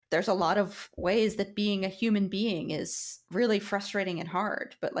there's a lot of ways that being a human being is really frustrating and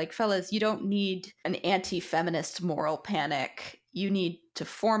hard. But like, fellas, you don't need an anti-feminist moral panic. You need to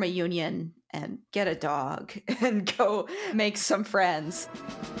form a union and get a dog and go make some friends.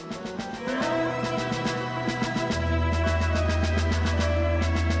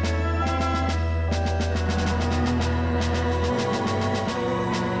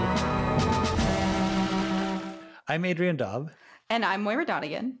 I'm Adrian Dobb. And I'm Moira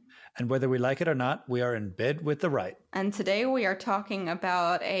Donegan. And whether we like it or not, we are in bed with the right. And today we are talking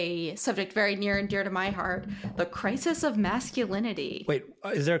about a subject very near and dear to my heart, the crisis of masculinity. Wait,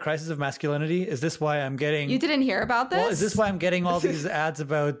 is there a crisis of masculinity? Is this why I'm getting... You didn't hear about this? Well, is this why I'm getting all these ads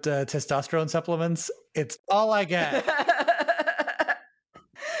about testosterone supplements? It's all I get.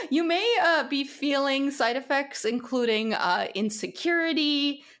 You may be feeling side effects, including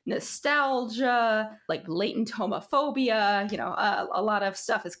insecurity, nostalgia, like latent homophobia. You know, a lot of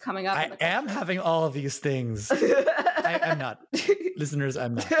stuff is coming up. I am having all of these things. I'm not. Listeners,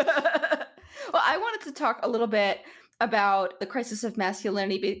 I'm not. Well, I wanted to talk a little bit about the crisis of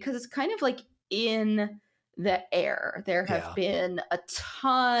masculinity because it's kind of like in the air. There have been a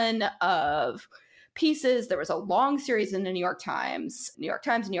ton of pieces. There was a long series in the New York Times, New York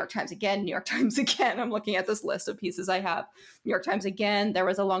Times again, New York Times again. I'm looking at this list of pieces I have. New York Times again. There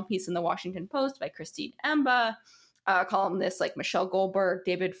was a long piece in the Washington Post by Christine Emba, columnists like Michelle Goldberg,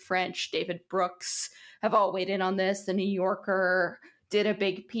 David French, David Brooks have all weighed in on this. The New Yorker did a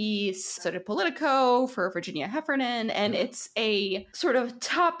big piece, so did Politico for Virginia Heffernan, and it's a sort of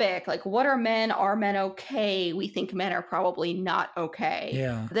topic, like what are men? Are men okay? We think men are probably not okay.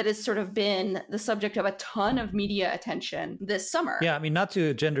 Yeah. That has sort of been the subject of a ton of media attention this summer. Yeah, I mean, not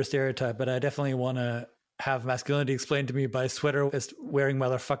to gender stereotype, but I definitely want to have masculinity explained to me by sweater wearing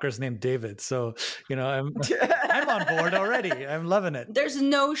motherfuckers named David. So, you know, I'm on board already. I'm loving it. There's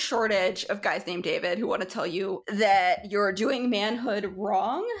no shortage of guys named David who want to tell you that you're doing manhood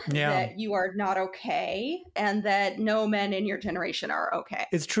wrong, that you are not okay, and that no men in your generation are okay.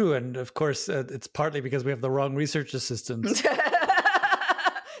 It's true. And of course, it's partly because we have the wrong research assistants.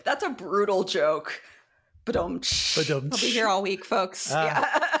 That's a brutal joke. Ba-dum-tsh. I'll be here all week, folks.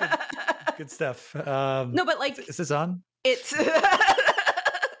 Yeah. Good stuff. No, but like, is this on? It's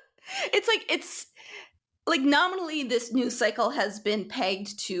it's like nominally this news cycle has been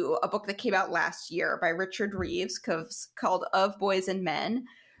pegged to a book that came out last year by Richard Reeves called Of Boys and Men.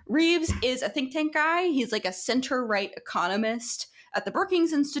 Reeves is a think tank guy. He's like a center-right economist at the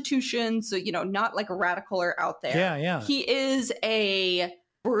Brookings Institution. So, you know, not like a radical or out there. Yeah. He is a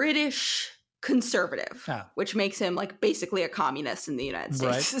British conservative, which makes him like basically a communist in the United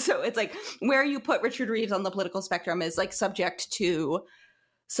States. Right. So it's like where you put Richard Reeves on the political spectrum is like subject to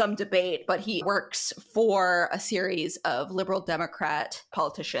some debate, but he works for a series of liberal Democrat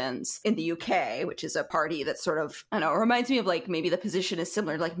politicians in the UK, which is a party that sort of, I don't know, reminds me of like maybe the position is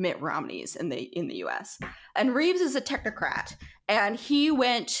similar to like Mitt Romney's in the US. And Reeves is a technocrat, and he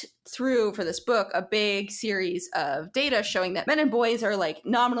went through for this book a big series of data showing that men and boys are like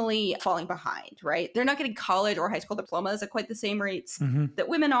nominally falling behind, right? They're not getting college or high school diplomas at quite the same rates that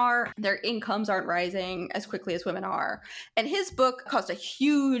women are. Their incomes aren't rising as quickly as women are. And his book caused a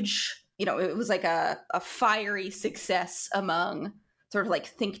huge, you know, it was like a fiery success among sort of like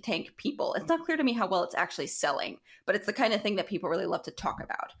think tank people. It's not clear to me how well it's actually selling, but it's the kind of thing that people really love to talk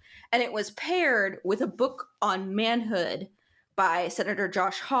about. And it was paired with a book on manhood by Senator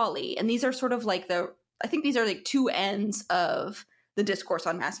Josh Hawley. And these are sort of like I think these are like two ends of the discourse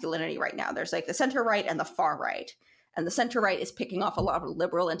on masculinity right now. There's like the center right and the far right. And the center right is picking off a lot of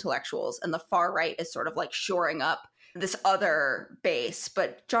liberal intellectuals, and the far right is sort of like shoring up this other base.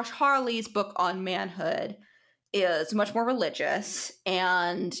 But Josh Hawley's book on manhood is much more religious,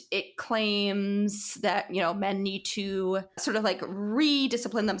 and it claims that, you know, men need to sort of like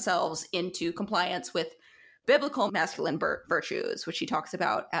rediscipline themselves into compliance with biblical masculine virtues, which he talks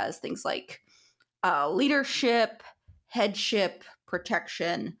about as things like leadership, headship,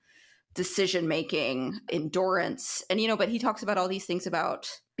 protection, decision-making, endurance. And, you know, but he talks about all these things about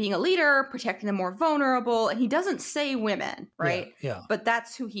being a leader, protecting the more vulnerable. And he doesn't say women, right? Yeah. But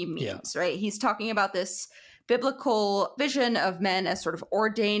that's who he means, right? He's talking about this biblical vision of men as sort of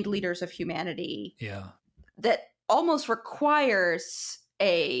ordained leaders of humanity. Yeah. That almost does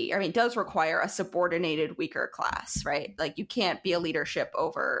require a subordinated weaker class, right? Like you can't be a leadership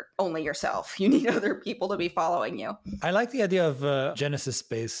over only yourself. You need other people to be following you. I like the idea of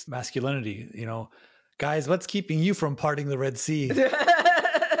Genesis-based masculinity. You know, guys, what's keeping you from parting the Red Sea?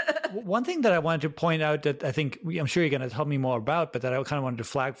 One thing that I wanted to point out that I think I'm sure you're going to tell me more about, but that I kind of wanted to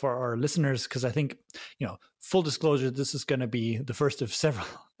flag for our listeners, because I think, full disclosure, this is going to be the first of several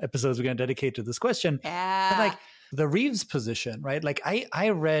episodes we're going to dedicate to this question. Yeah. But the Reeves position, right? Like I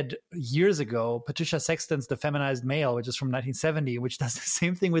read years ago Patricia Sexton's The Feminized Male, which is from 1970, which does the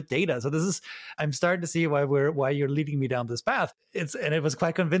same thing with data. So I'm starting to see why you're leading me down this path. And it was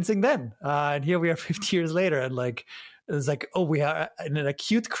quite convincing then. And here we are 50 years later, and it's like, oh, we are in an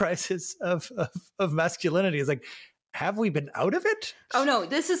acute crisis of masculinity. It's like, have we been out of it? Oh no,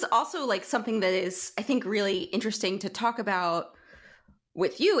 this is also like something that is, I think, really interesting to talk about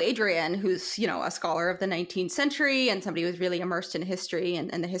with you, Adrian, who's, a scholar of the 19th century and somebody who's really immersed in history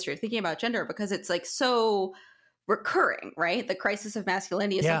and the history of thinking about gender, because it's like so recurring, right? The crisis of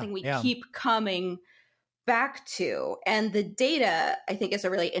masculinity is something we keep coming back to. And the data, I think, is a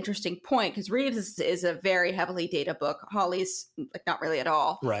really interesting point, because Reeves is a very heavily data book. Hawley's like not really at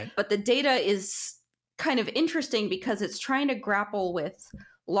all. Right. But the data is kind of interesting because it's trying to grapple with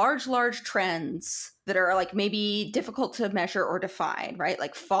large trends that are like maybe difficult to measure or define, right?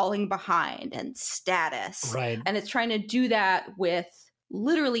 Like falling behind and status. Right. And it's trying to do that with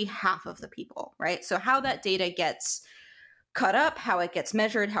literally half of the people, right? So how that data gets cut up, how it gets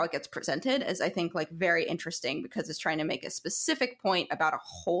measured, how it gets presented is, I think, like very interesting, because it's trying to make a specific point about a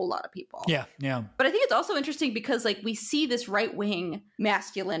whole lot of people. Yeah. But I think it's also interesting because like we see this right-wing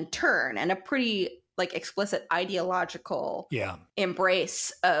masculine turn and a pretty like explicit ideological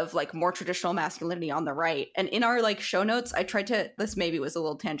embrace of like more traditional masculinity on the right. And in our like show notes, I tried to, this maybe was a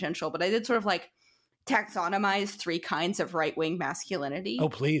little tangential, but I did sort of like taxonomize 3 kinds of right-wing masculinity. Oh,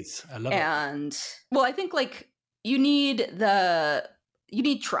 please. I love it. And well, I think like you need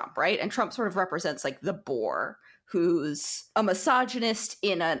Trump, right? And Trump sort of represents like the boar, who's a misogynist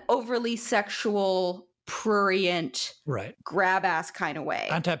in an overly sexual, prurient, grab-ass kind of way.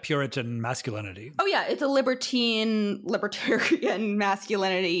 Anti-Puritan masculinity. Oh yeah, it's a libertarian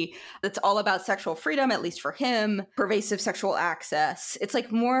masculinity that's all about sexual freedom, at least for him, pervasive sexual access. It's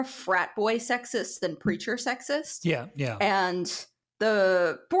like more frat boy sexist than preacher sexist. Yeah. And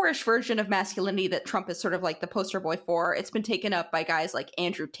the boorish version of masculinity that Trump is sort of like the poster boy for, it's been taken up by guys like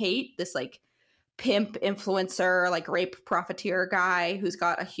Andrew Tate, this like pimp influencer, like rape profiteer guy who's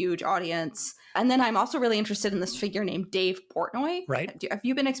got a huge audience. And then I'm also really interested in this figure named Dave Portnoy. Right. Have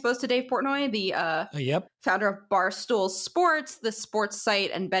you been exposed to Dave Portnoy, the founder of Barstool Sports, the sports site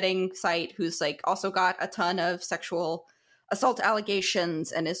and betting site, who's like also got a ton of sexual assault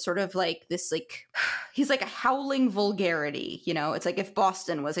allegations and is sort of like this, like, he's like a howling vulgarity, it's like if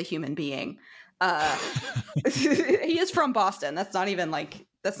Boston was a human being. He is from Boston. That's not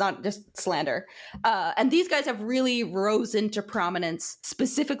just slander. And these guys have really rose into prominence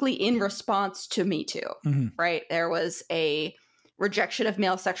specifically in response to Me Too, right? There was a rejection of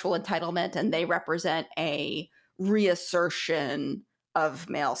male sexual entitlement, and they represent a reassertion of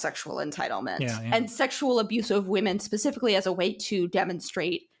male sexual entitlement and sexual abuse of women specifically as a way to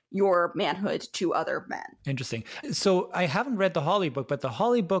demonstrate your manhood to other men. Interesting. So I haven't read the Hawley book, but the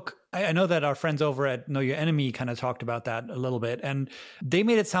Hawley book, I know that our friends over at Know Your Enemy kind of talked about that a little bit. And they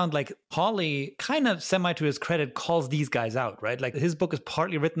made it sound like Hawley, kind of semi to his credit, calls these guys out, right? Like his book is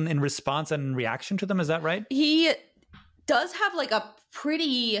partly written in response and in reaction to them. Is that right? He does have like a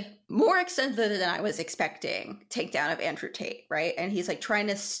pretty more extensive than I was expecting takedown of Andrew Tate, right? And he's like trying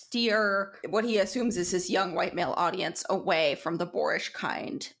to steer what he assumes is his young white male audience away from the boorish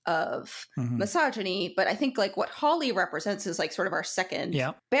kind of misogyny. But I think like what Hawley represents is like sort of our second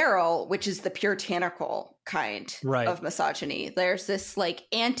barrel, which is the puritanical kind of misogyny. There's this like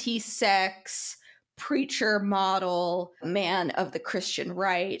anti-sex preacher model man of the Christian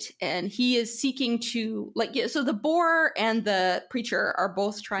right, and he is seeking to so the boar and the preacher are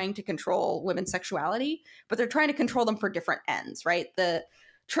both trying to control women's sexuality, but they're trying to control them for different ends, right? The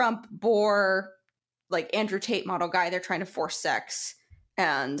Trump boar, like Andrew Tate model guy, they're trying to force sex,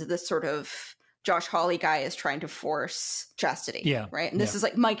 and the sort of Josh Hawley guy is trying to force chastity, right? And this is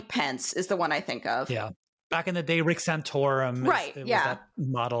like Mike Pence is the one I think of. Back in the day, Rick Santorum was that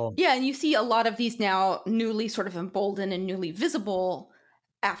model. Yeah, and you see a lot of these now newly sort of emboldened and newly visible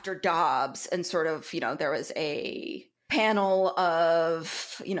after Dobbs. And sort of, there was a panel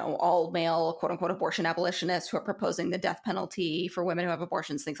of, all male, quote unquote, abortion abolitionists who are proposing the death penalty for women who have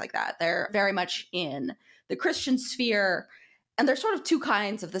abortions, things like that. They're very much in the Christian sphere. And they're sort of two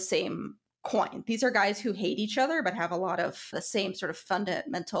kinds of the same coin. These are guys who hate each other, but have a lot of the same sort of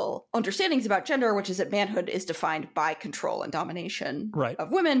fundamental understandings about gender, which is that manhood is defined by control and domination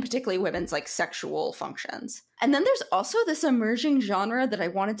of women, particularly women's like sexual functions. And then there's also this emerging genre that I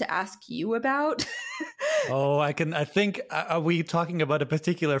wanted to ask you about, Oh, I think, are we talking about a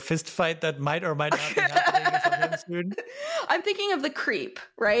particular fist fight that might or might not be happening sometime soon? I'm thinking of the creep,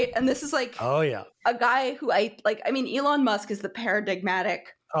 right? And this is like, oh yeah, a guy who I mean, Elon Musk is the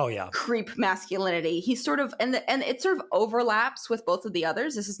paradigmatic creep masculinity. He's sort of, and it sort of overlaps with both of the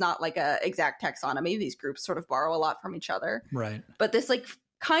others. This is not like a exact taxonomy. These groups sort of borrow a lot from each other. Right. But this like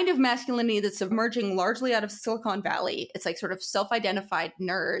kind of masculinity that's emerging largely out of Silicon Valley. It's like sort of self-identified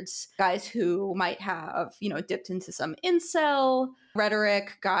nerds, guys who might have, dipped into some incel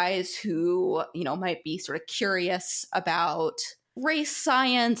rhetoric, guys who, might be sort of curious about race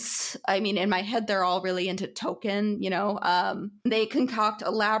science. I mean, in my head, they're all really into token, they concoct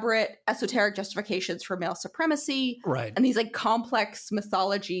elaborate esoteric justifications for male supremacy. Right. And these like complex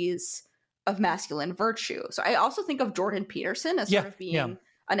mythologies of masculine virtue. So I also think of Jordan Peterson as sort of being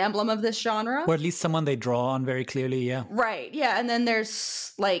an emblem of this genre. Or at least someone they draw on very clearly, yeah. Right, yeah. And then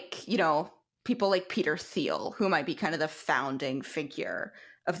there's like, people like Peter Thiel, who might be kind of the founding figure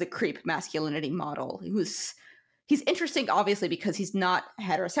of the creep masculinity model. He's interesting, obviously, because he's not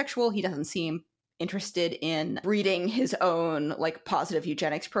heterosexual. He doesn't seem interested in breeding his own like positive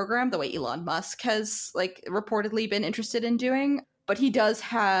eugenics program the way Elon Musk has like reportedly been interested in doing. But he does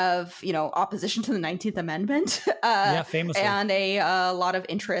have, opposition to the 19th Amendment. Famously. And a lot of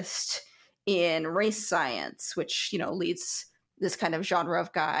interest in race science, which, leads this kind of genre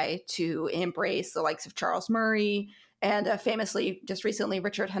of guy to embrace the likes of Charles Murray and famously, just recently,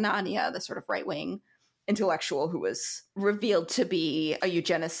 Richard Hanania, the sort of right-wing intellectual who was revealed to be a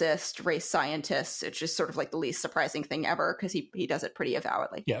eugenicist, race scientist, which is sort of like the least surprising thing ever because he does it pretty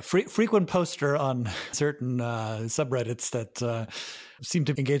avowedly. Yeah, frequent poster on certain subreddits that seem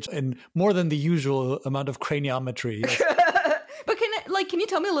to engage in more than the usual amount of craniometry. But can you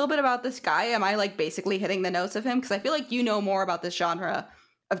tell me a little bit about this guy? Am I like basically hitting the notes of him? Because I feel like you know more about this genre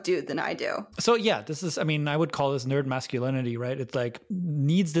of dude than I do. So yeah, this is, I would call this nerd masculinity, right? It's like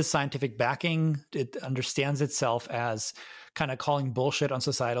needs this scientific backing. It understands itself as kind of calling bullshit on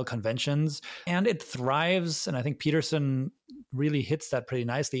societal conventions, and it thrives. And I think Peterson really hits that pretty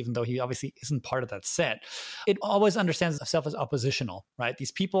nicely, even though he obviously isn't part of that set. It always understands itself as oppositional, right?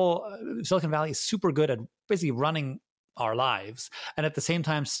 These people, Silicon Valley is super good at basically running our lives, and at the same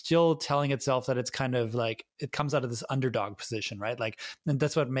time still telling itself that it's kind of like it comes out of this underdog position, right? Like, and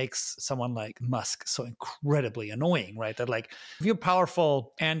that's what makes someone like Musk so incredibly annoying, right? That like if you're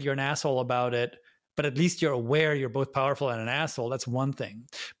powerful and you're an asshole about it, but at least you're aware you're both powerful and an asshole, that's one thing.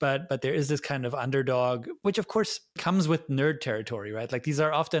 But there is this kind of underdog, which of course comes with nerd territory, right? Like these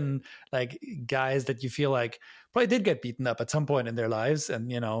are often like guys that you feel like probably did get beaten up at some point in their lives. And,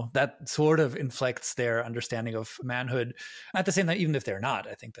 that sort of inflects their understanding of manhood. At the same time, even if they're not,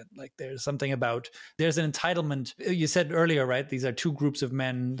 I think that like there's something about, there's an entitlement. You said earlier, right? These are two groups of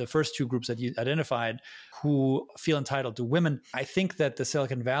men, the first two groups that you identified, who feel entitled to women. I think that the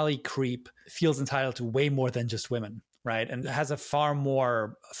Silicon Valley creep feels entitled to way more than just women. Right. And has a far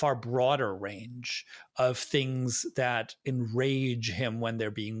broader range of things that enrage him when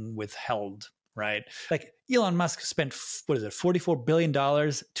they're being withheld. Right. Like Elon Musk spent, $44 billion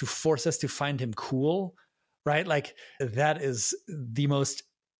to force us to find him cool. Right. Like that is the most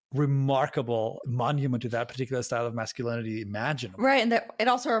remarkable monument to that particular style of masculinity imaginable. Right. And it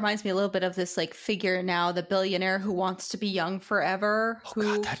also reminds me a little bit of this like figure now, the billionaire who wants to be young forever,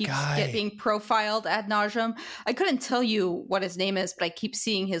 who keeps being profiled ad nauseum. I couldn't tell you what his name is, but I keep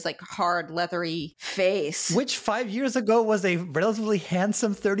seeing his like hard, leathery face. Which 5 years ago was a relatively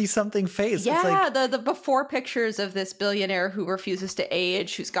handsome 30-something face. Yeah, the before pictures of this billionaire who refuses to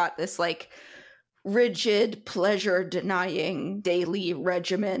age, who's got this like rigid, pleasure-denying daily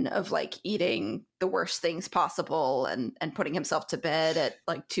regimen of like eating the worst things possible and putting himself to bed at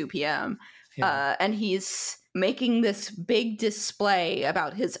like 2 p.m. Yeah. And he's making this big display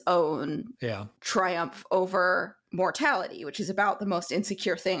about his own triumph over mortality, which is about the most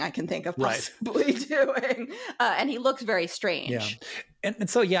insecure thing I can think of possibly doing. And he looks very strange. Yeah. And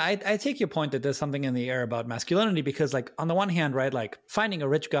so, I take your point that there's something in the air about masculinity because like on the one hand, right, like finding a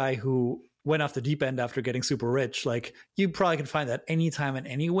rich guy who went off the deep end after getting super rich, like you probably can find that anytime and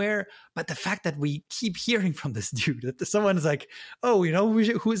anywhere. But the fact that we keep hearing from this dude, that someone's like, oh,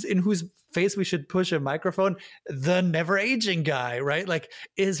 whose face we should push a microphone, the never aging guy, right? Like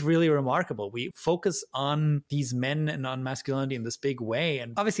is really remarkable. We focus on these men and on masculinity in this big way.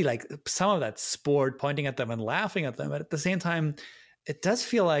 And obviously like some of that sport, pointing at them and laughing at them. But at the same time, it does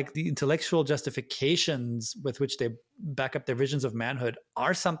feel like the intellectual justifications with which they back up their visions of manhood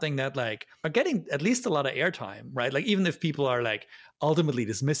are something that like are getting at least a lot of airtime, right? Like even if people are like ultimately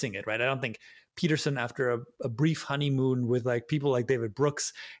dismissing it, right? I don't think Peterson, after a brief honeymoon with like people like David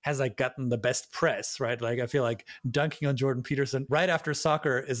Brooks, has like gotten the best press, right? Like I feel like dunking on Jordan Peterson right after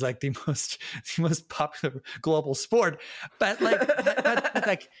soccer is like the most popular global sport. But like, but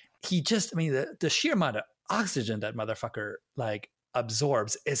like he just, I mean, the sheer amount of oxygen that motherfucker like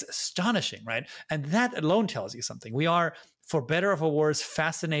absorbs is astonishing, right? And that alone tells you something. We are, for better or for worse,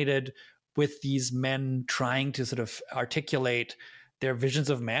 fascinated with these men trying to sort of articulate their visions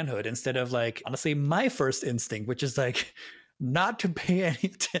of manhood instead of like, honestly, my first instinct, which is like not to pay any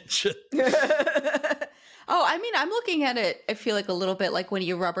attention. Oh, I mean, I'm looking at it, I feel like a little bit like when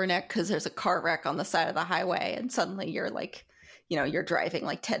you rubberneck because there's a car wreck on the side of the highway and suddenly you're like, you know, you're driving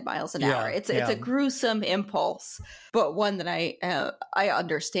like 10 miles an hour. It's a gruesome impulse, but one that I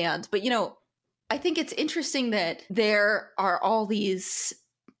understand. But, you know, I think it's interesting that there are all these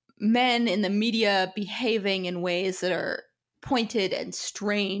men in the media behaving in ways that are pointed and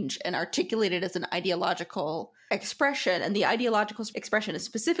strange and articulated as an ideological expression. And the ideological expression is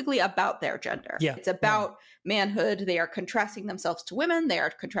specifically about their gender. Yeah. It's about manhood. They are contrasting themselves to women. They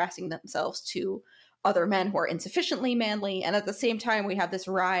are contrasting themselves to other men who are insufficiently manly. And at the same time, we have this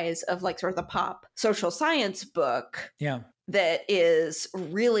rise of like sort of the pop social science book that is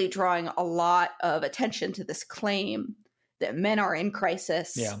really drawing a lot of attention to this claim that men are in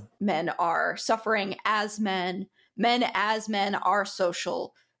crisis. Yeah. Men are suffering as men. Men as men are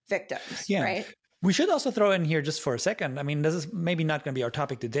social victims, right? We should also throw in here just for a second. I mean, this is maybe not going to be our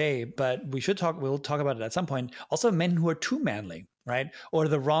topic today, but we'll talk about it at some point. Also, men who are too manly, right? Or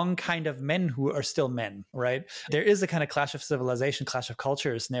the wrong kind of men who are still men, right? There is a kind of clash of civilization, clash of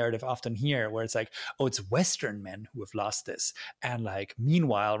cultures narrative often here where it's like, oh, it's Western men who have lost this. And like,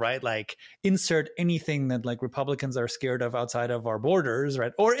 meanwhile, right? Like insert anything that like Republicans are scared of outside of our borders,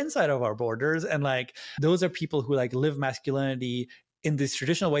 right? Or inside of our borders. And like, those are people who like live masculinity in these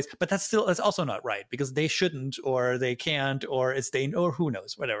traditional ways, but that's also not right because they shouldn't, or they can't, or or who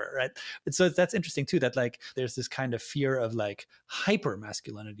knows, whatever, right? And so that's interesting too, that like there's this kind of fear of like hyper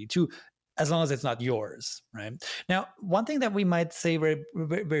masculinity too, as long as it's not yours, right? Now, one thing that we might say very,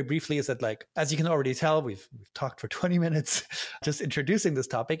 very, very briefly is that, like, as you can already tell, we've talked for 20 minutes just introducing this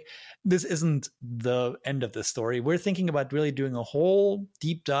topic. This isn't the end of the story. We're thinking about really doing a whole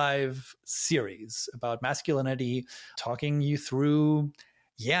deep dive series about masculinity, talking you through,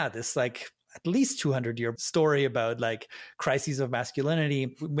 this like at least 200-year story about like crises of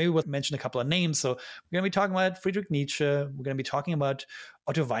masculinity. Maybe we'll mention a couple of names. So we're going to be talking about Friedrich Nietzsche. We're going to be talking about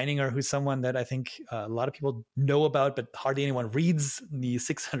Otto Weininger, who's someone that I think a lot of people know about, but hardly anyone reads, the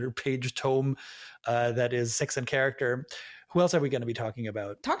 600-page tome that is Sex and Character. Who else are we going to be talking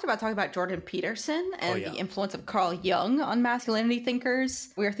about? Talking about Jordan Peterson and the influence of Carl Jung on masculinity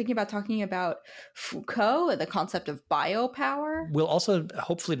thinkers. We are thinking about talking about Foucault and the concept of biopower. We'll also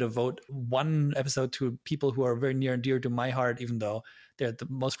hopefully devote one episode to people who are very near and dear to my heart, even though they're the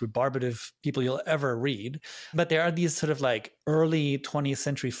most rebarbative people you'll ever read. But there are these sort of like early 20th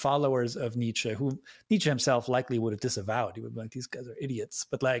century followers of Nietzsche, who Nietzsche himself likely would have disavowed. He would be like, these guys are idiots.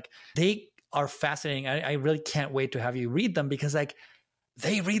 But like they are fascinating. I really can't wait to have you read them because like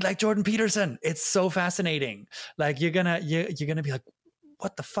they read like Jordan Peterson. It's so fascinating. Like you're gonna be like,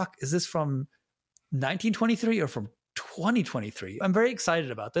 what the fuck? Is this from 1923 or from 2023? I'm very excited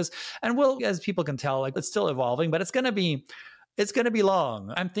about this. And we'll, as people can tell, like it's still evolving, but it's gonna be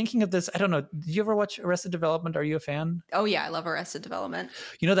long. I'm thinking of this. I don't know. Did you ever watch Arrested Development? Are you a fan? Oh yeah, I love Arrested Development.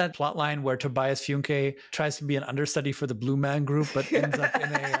 You know that plot line where Tobias Funke tries to be an understudy for the Blue Man Group, but ends up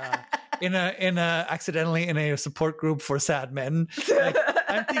accidentally in a support group for sad men. Like,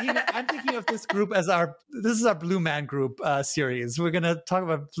 I'm thinking of this group as our Blue Man Group series. We're gonna talk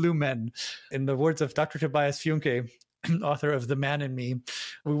about blue men. In the words of Dr. Tobias Funke, author of The Man in Me,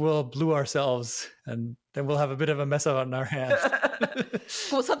 we will blue ourselves and then we'll have a bit of a mess on our hands.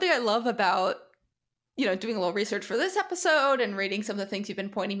 Well, something I love about, doing a little research for this episode and reading some of the things you've been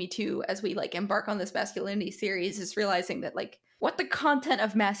pointing me to as we like embark on this masculinity series is realizing that like what the content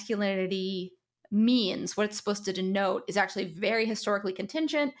of masculinity means, what it's supposed to denote, is actually very historically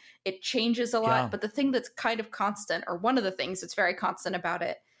contingent. It changes a lot, but the thing that's kind of constant, or one of the things that's very constant about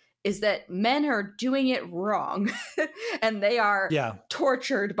it, is that men are doing it wrong and they are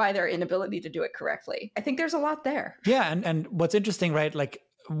tortured by their inability to do it correctly. I think there's a lot there. Yeah. And what's interesting, right? Like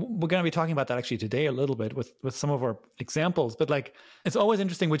we're going to be talking about that actually today a little bit with some of our examples, but like, it's always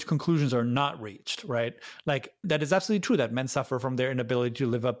interesting which conclusions are not reached, right? Like that is absolutely true that men suffer from their inability to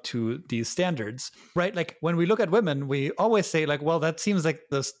live up to these standards, right? Like when we look at women, we always say like, well, that seems like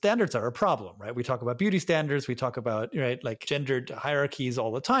the standards are a problem, right? We talk about beauty standards, we talk about, right, like gendered hierarchies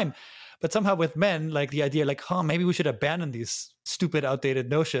all the time. But somehow with men, like the idea like, maybe we should abandon these stupid, outdated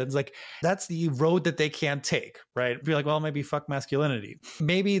notions. Like that's the road that they can't take, right? Be like, well, maybe fuck masculinity.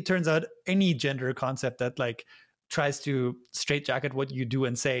 Maybe it turns out any gender concept that like tries to straitjacket what you do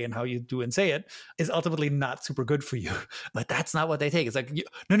and say and how you do and say it is ultimately not super good for you. But that's not what they take. It's like,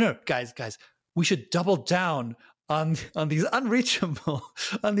 no, guys, we should double down on these unreachable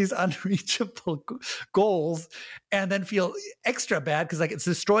goals, and then feel extra bad because like it's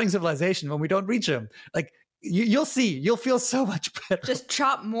destroying civilization when we don't reach them. Like you'll see, you'll feel so much better. Just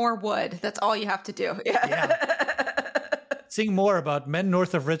chop more wood. That's all you have to do. Yeah. Sing more about men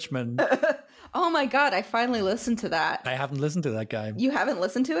north of Richmond. Oh my God, I finally listened to that. I haven't listened to that guy. You haven't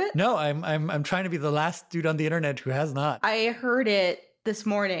listened to it? No, I'm trying to be the last dude on the internet who has not. I heard it this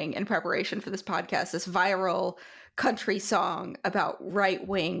morning in preparation for this podcast, this viral country song about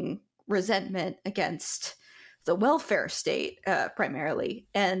right-wing resentment against the welfare state, primarily.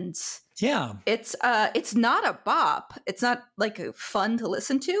 And yeah, it's not a bop. It's not like fun to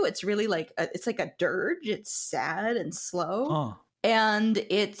listen to. It's really like it's like a dirge. It's sad and slow. Huh. And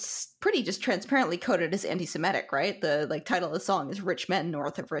it's pretty just transparently coded as anti-Semitic, right? The like title of the song is "Rich Men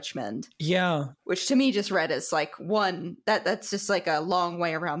North of Richmond." Yeah, which to me just read as like that's just like a long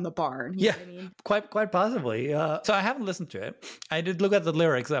way around the barn. You know what I mean? quite possibly. So I haven't listened to it. I did look at the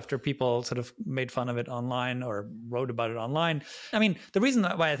lyrics after people sort of made fun of it online or wrote about it online. I mean, the reason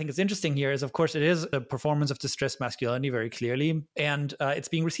why I think it's interesting here is, of course, it is a performance of distressed masculinity very clearly, and it's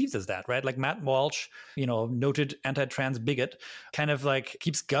being received as that, right? Like Matt Walsh, noted anti-trans bigot, kind of like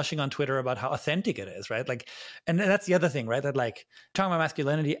keeps gushing on Twitter about how authentic it is, right? Like, and that's the other thing, right? That like talking about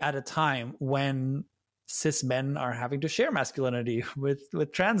masculinity at a time when cis men are having to share masculinity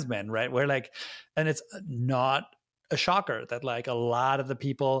with trans men, right? Where like, and it's not a shocker that like a lot of the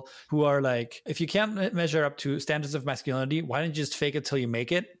people who are like, if you can't measure up to standards of masculinity, why don't you just fake it till you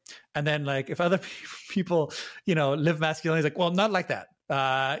make it? And then like, if other people, live masculinity, it's like, well, not like that.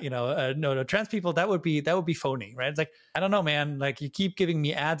 No, trans people, that would be phony, right? It's like, I don't know, man. Like you keep giving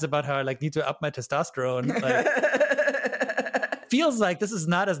me ads about how I like need to up my testosterone. Like, feels like this is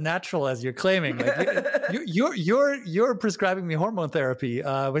not as natural as you're claiming. Like you're prescribing me hormone therapy,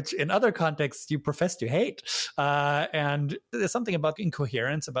 which in other contexts you profess to hate. And there's something about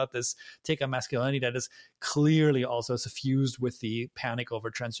incoherence about this take on masculinity that is clearly also suffused with the panic over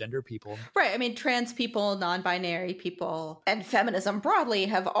transgender people. Right. I mean, trans people, non-binary people, and feminism broadly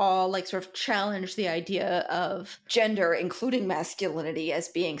have all like sort of challenged the idea of gender, including masculinity, as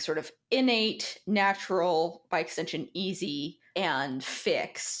being sort of innate, natural, by extension, easy, and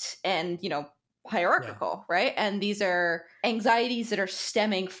fixed, and hierarchical, right? And these are anxieties that are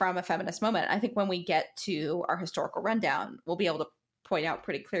stemming from a feminist moment. I think when we get to our historical rundown, we'll be able to point out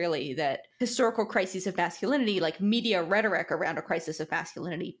pretty clearly that historical crises of masculinity, like media rhetoric around a crisis of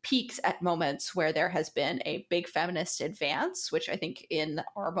masculinity, peaks at moments where there has been a big feminist advance, which I think in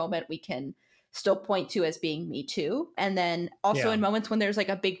our moment we can still point to as being Me Too. And then also in moments when there's like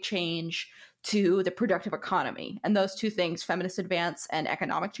a big change to the productive economy. And those two things, feminist advance and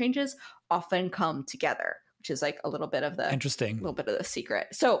economic changes, often come together, which is like a little bit of the secret.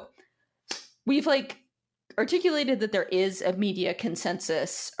 So we've like articulated that there is a media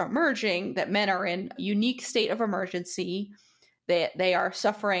consensus emerging that men are in a unique state of emergency, that they are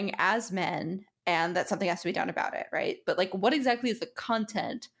suffering as men, and that something has to be done about it, right? But like, what exactly is the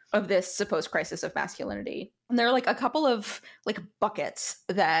content of this supposed crisis of masculinity? And there are like a couple of like buckets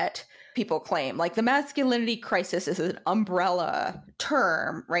that people claim. Like the masculinity crisis is an umbrella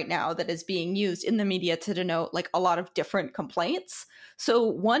term right now that is being used in the media to denote like a lot of different complaints. So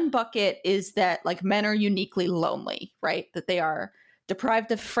one bucket is that like men are uniquely lonely, right? That they are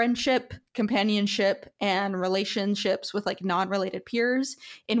deprived of friendship, companionship, and relationships with like non-related peers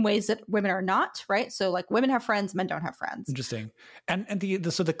in ways that women are not, right? So like women have friends, men don't have friends. Interesting. And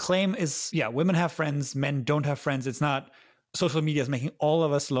so the claim is, women have friends, men don't have friends. It's not social media is making all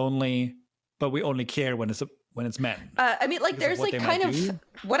of us lonely, but we only care when it's men. I mean, like there's like kind of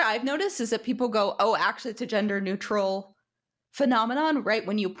what I've noticed is that people go, oh, actually it's a gender neutral phenomenon, right?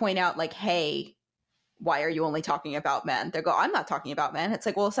 When you point out like, hey, why are you only talking about men? They go, I'm not talking about men. It's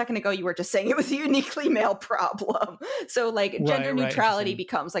like, well, a second ago you were just saying it was a uniquely male problem. So like gender neutrality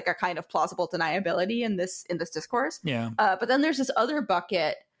becomes like a kind of plausible deniability in this discourse. Yeah. But then there's this other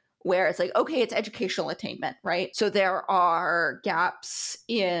bucket where it's like, okay, it's educational attainment, right? So there are gaps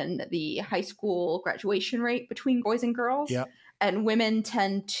in the high school graduation rate between boys and girls. Yeah. And women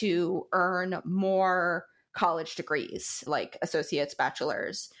tend to earn more college degrees, like associates,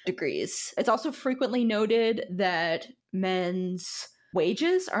 bachelor's degrees. It's also frequently noted that men's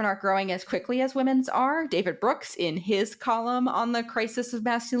wages are not growing as quickly as women's are. David Brooks, in his column on the crisis of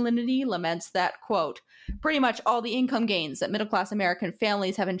masculinity, laments that, quote, pretty much all the income gains that middle-class American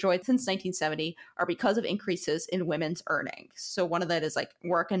families have enjoyed since 1970 are because of increases in women's earnings. So one of that is like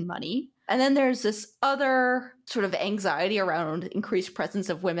work and money. And then there's this other sort of anxiety around increased presence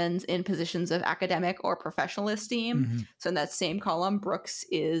of women in positions of academic or professional esteem. Mm-hmm. So in that same column, Brooks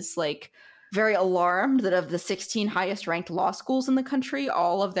is like very alarmed that of the 16 highest ranked law schools in the country,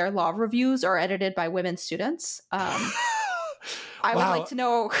 all of their law reviews are edited by women students. I would like to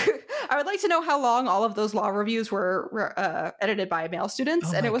know. I would like to know how long all of those law reviews were edited by male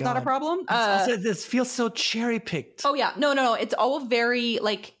students, and it was not a problem. Also, this feels so cherry picked. Oh yeah, no. It's all very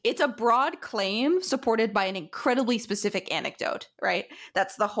like it's a broad claim supported by an incredibly specific anecdote, right?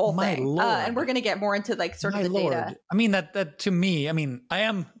 That's the whole thing. And we're gonna get more into like sort of the data. I mean that to me. I mean, I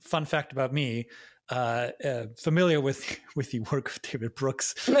am, fun fact about me, familiar with the work of David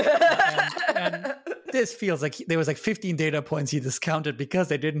Brooks, and this feels like there was like 15 data points he discounted because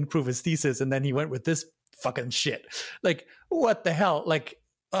they didn't prove his thesis, and then he went with this fucking shit. Like, what the hell? Like,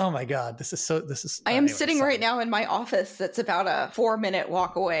 oh my god, this is. I am sitting right now in my office that's about a 4-minute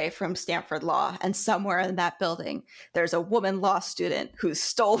walk away from Stanford Law, and somewhere in that building, there's a woman law student who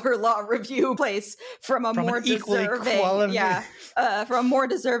stole her law review place from a more deserving, from a more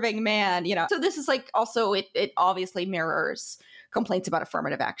deserving man. You know, so this is like also it obviously mirrors complaints about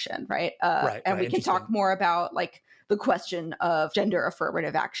affirmative action, right? And we can talk more about like the question of gender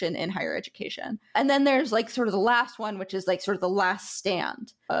affirmative action in higher education. And then there's like sort of the last one, which is like sort of the last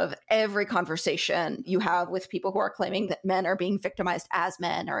stand of every conversation you have with people who are claiming that men are being victimized as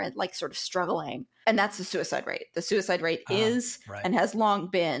men or like sort of struggling. And that's the suicide rate. The suicide rate is and has long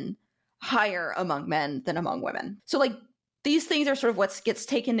been higher among men than among women. So like these things are sort of what gets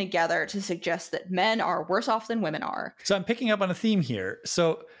taken together to suggest that men are worse off than women are. So I'm picking up on a theme here.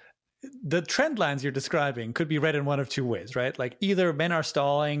 So the trend lines you're describing could be read in one of two ways, right? Like either men are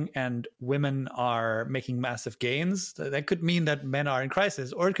stalling and women are making massive gains. That could mean that men are in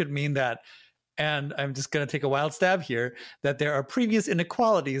crisis, or it could mean that, and I'm just going to take a wild stab here, that there are previous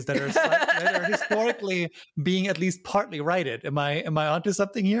inequalities that are historically being at least partly righted. Am I onto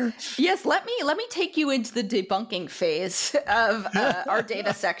something here? Yes, let me take you into the debunking phase of our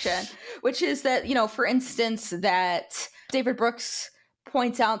data section, which is that, you know, for instance, that David Brooks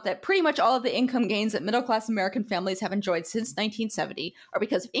points out that pretty much all of the income gains that middle-class American families have enjoyed since 1970 are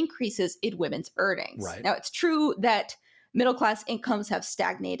because of increases in women's earnings. Right. Now, it's true that middle-class incomes have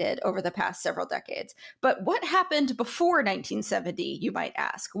stagnated over the past several decades. But what happened before 1970, you might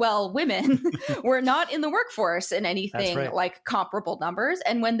ask? Well, women were not in the workforce in anything like comparable numbers.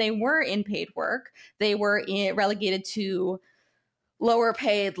 And when they were in paid work, they were relegated to lower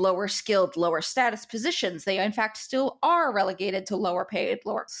paid, lower skilled, lower status positions. They, in fact, still are relegated to lower paid,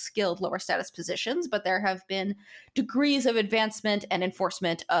 lower skilled, lower status positions, but there have been degrees of advancement and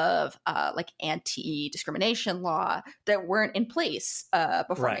enforcement of like anti-discrimination law that weren't in place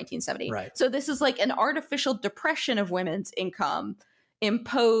before 1970. Right. So this is like an artificial depression of women's income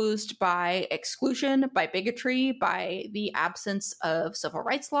imposed by exclusion, by bigotry, by the absence of civil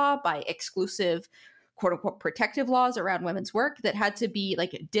rights law, by exclusive quote unquote protective laws around women's work that had to be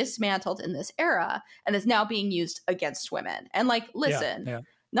like dismantled in this era and is now being used against women. And like, listen,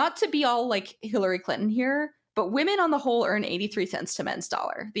 not to be all like Hillary Clinton here, but women on the whole earn 83 cents to men's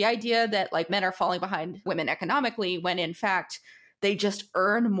dollar. The idea that like men are falling behind women economically when in fact they just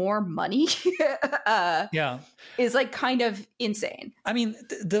earn more money is like kind of insane. I mean,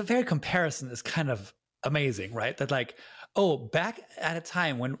 the very comparison is kind of amazing, right? That like, oh, back at a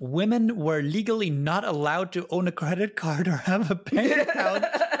time when women were legally not allowed to own a credit card or have a bank account,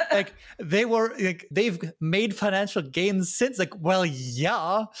 like they've made financial gains since. Like, well,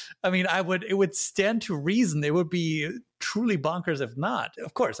 yeah. I mean, it would stand to reason. It would be truly bonkers if not.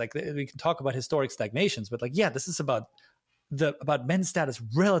 Of course, like we can talk about historic stagnations, but like, yeah, this is about men's status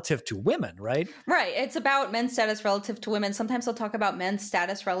relative to women, right? Right. It's about men's status relative to women. Sometimes they'll talk about men's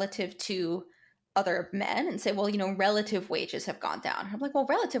status relative to other men and say, well, you know, relative wages have gone down. I'm like, well,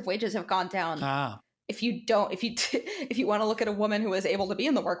 relative wages have gone down. If you want to look at a woman who was able to be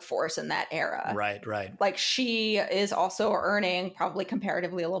in the workforce in that era. Right. Like she is also earning probably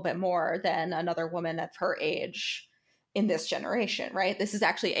comparatively a little bit more than another woman of her age in this generation, right? This is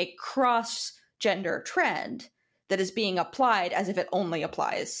actually a cross-gender trend that is being applied as if it only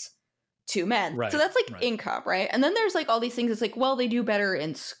applies to men. Right. So that's like income, right? And then there's like all these things. It's like, well, they do better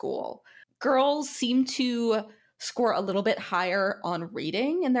in school. Girls seem to score a little bit higher on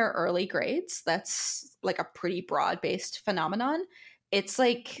reading in their early grades. That's like a pretty broad-based phenomenon. It's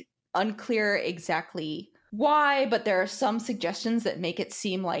like unclear exactly why, but there are some suggestions that make it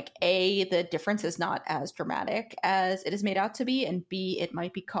seem like A, the difference is not as dramatic as it is made out to be, and B, it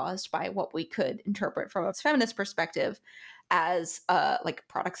might be caused by what we could interpret from a feminist perspective as like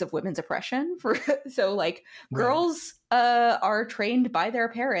products of women's oppression. So like girls are trained by their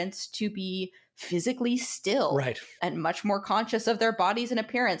parents to be physically still and much more conscious of their bodies and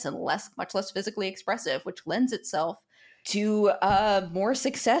appearance and much less physically expressive, which lends itself to more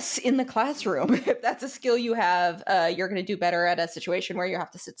success in the classroom. If that's a skill you have, you're going to do better at a situation where you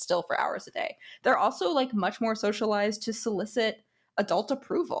have to sit still for hours a day. They're also like much more socialized to solicit adult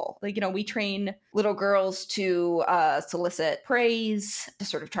approval. Like, you know, we train little girls to solicit praise, to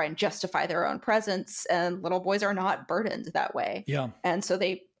sort of try and justify their own presence, and little boys are not burdened that way. Yeah. And so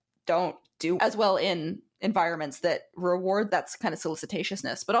they don't do as well in environments that reward that kind of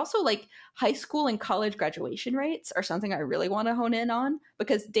solicitaciousness. But also like high school and college graduation rates are something I really want to hone in on,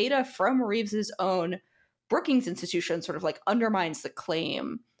 because data from Reeves's own Brookings Institution sort of like undermines the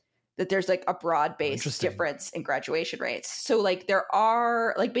claim that there's like a broad-based difference in graduation rates. So like there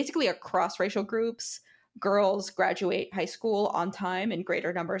are like basically across racial groups, girls graduate high school on time in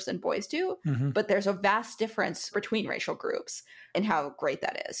greater numbers than boys do, but there's a vast difference between racial groups and how great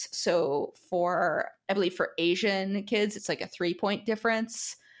that is. So I believe for Asian kids, it's like a 3-point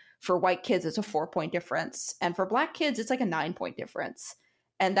difference. For white kids, it's a 4-point difference. And for Black kids, it's like a 9-point difference.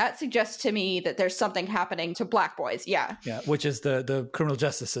 And that suggests to me that there's something happening to Black boys. Yeah. Yeah. Which is the criminal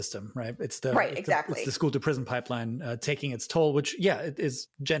justice system, right? It's the school to prison pipeline taking its toll, which, it is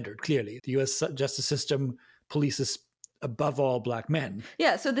gendered clearly. The U.S. justice system polices above all Black men.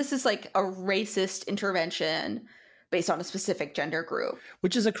 Yeah. So this is like a racist intervention based on a specific gender group.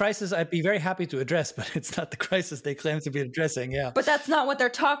 Which is a crisis I'd be very happy to address, but it's not the crisis they claim to be addressing, But that's not what they're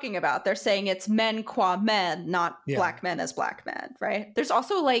talking about. They're saying it's men qua men, not Black men as Black men, right? There's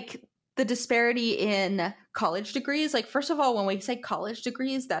also like the disparity in college degrees. Like, first of all, when we say college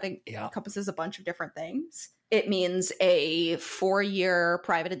degrees, that encompasses a bunch of different things. It means a 4-year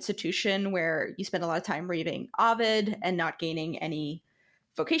private institution where you spend a lot of time reading Ovid and not gaining any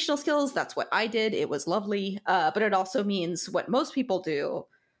vocational skills. That's what I did. It was lovely. But it also means what most people do,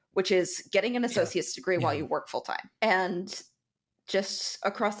 which is getting an associate's degree while you work full time. And just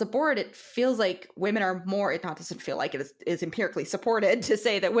across the board, it feels like women are more, it not doesn't feel like it is empirically supported to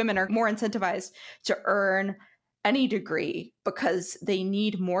say that women are more incentivized to earn any degree because they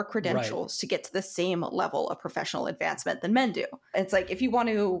need more credentials to get to the same level of professional advancement than men do. It's like, if you want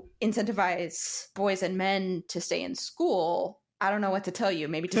to incentivize boys and men to stay in school, I don't know what to tell you.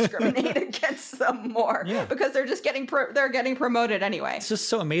 Maybe discriminate against them more because they're just getting promoted anyway. It's just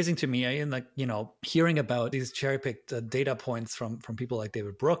so amazing to me. And like, you know, hearing about these cherry picked data points from people like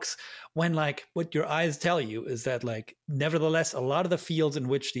David Brooks, when like what your eyes tell you is that like, nevertheless, a lot of the fields in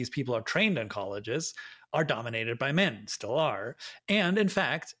which these people are trained in colleges are dominated by men, still are. And in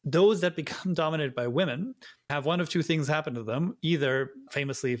fact, those that become dominated by women have one of two things happen to them. Either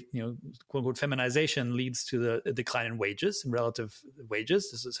famously, you know, quote unquote, feminization leads to the decline in wages, in relative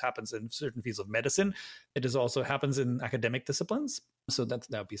wages. This happens in certain fields of medicine. It also happens in academic disciplines. So that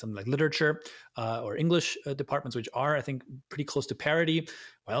would be something like literature or English departments, which are, I think, pretty close to parity.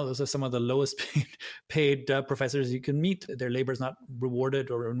 Well, those are some of the lowest paid professors you can meet. Their labor is not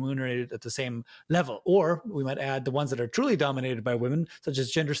rewarded or remunerated at the same level. Or we might add the ones that are truly dominated by women, such as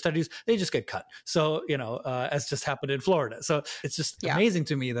gender studies, they just get cut. So, you know, as just happened in Florida. So it's just amazing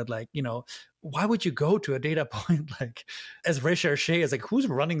to me that, like, you know, why would you go to a data point like as recherche as like who's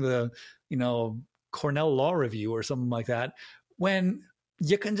running the, you know, Cornell Law Review or something like that, when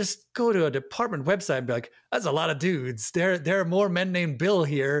you can just go to a department website and be like, that's a lot of dudes. There are more men named Bill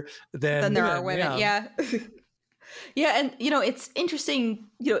here than there are women. Yeah. Yeah. And, you know, it's interesting,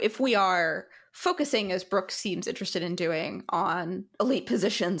 you know, if we are focusing, as Brooks seems interested in doing, on elite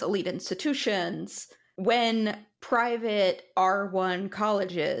positions, elite institutions, when private R1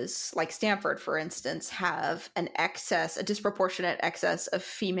 colleges like Stanford, for instance, have a disproportionate excess of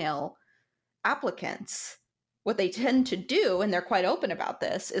female applicants, what they tend to do, and they're quite open about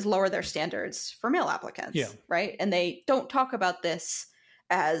this, is lower their standards for male applicants, right? And they don't talk about this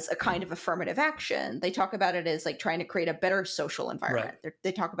as a kind of affirmative action. They talk about it as like trying to create a better social environment. Right.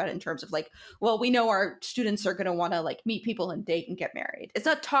 They talk about it in terms of like, well, we know our students are going to want to like meet people and date and get married. It's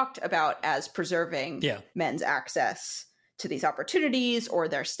not talked about as preserving men's access to these opportunities or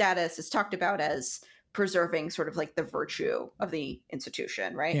their status. It's talked about as preserving sort of like the virtue of the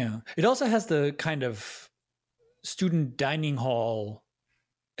institution, right? Yeah. It also has the kind of student dining hall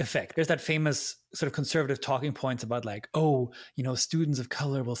effect. There's that famous sort of conservative talking points about like, oh, you know, students of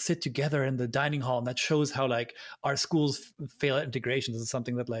color will sit together in the dining hall, and that shows how like our schools fail at integration. This is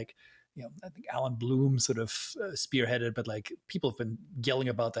something that like I think Alan Bloom sort of spearheaded, but like people have been yelling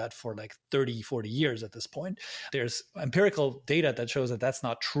about that for like 30, 40 years at this point. There's empirical data that shows that that's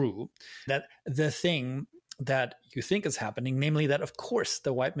not true, that the thing that you think is happening, namely that, of course,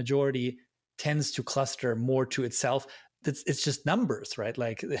 the white majority tends to cluster more to itself. It's just numbers, right?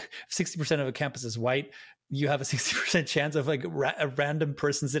 Like 60% of a campus is white. You have a 60% chance of like a random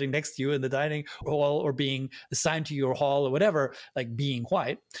person sitting next to you in the dining hall or being assigned to your hall or whatever, like being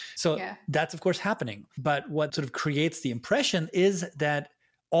white. So that's, of course, happening. But what sort of creates the impression is that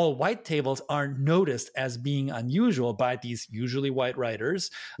all white tables are noticed as being unusual by these usually white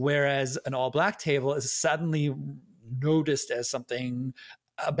writers, whereas an all black table is suddenly noticed as something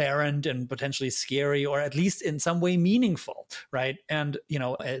aberrant and potentially scary, or at least in some way meaningful, right? And,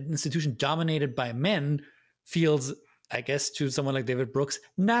 an institution dominated by men feels, I guess, to someone like David Brooks,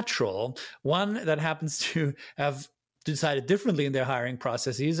 natural. One that happens to have decided differently in their hiring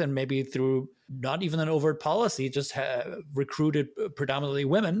processes, and maybe through not even an overt policy, just recruited predominantly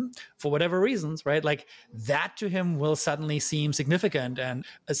women for whatever reasons, right? Like that to him will suddenly seem significant and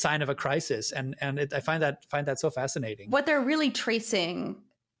a sign of a crisis. And I find that so fascinating. What they're really tracing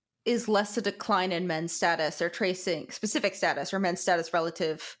is less a decline in men's status. They're tracing specific status or men's status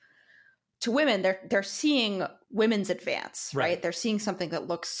relative to women. They're seeing women's advance, right? They're seeing something that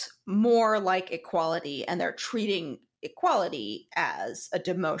looks more like equality, and they're treating equality as a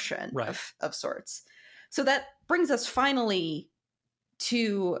demotion of sorts. So that brings us finally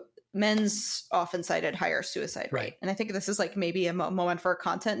to men's often cited higher suicide rate. And I think this is like maybe a moment for a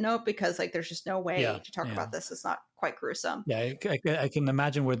content note, because like there's just no way to talk about this. It's not quite gruesome. Yeah, I can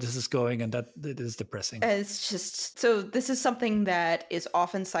imagine where this is going, and that it is depressing. It's just, so this is something that is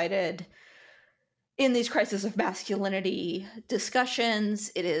often cited in these crises of masculinity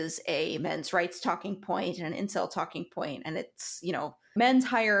discussions. It is a men's rights talking point and an incel talking point. And it's, men's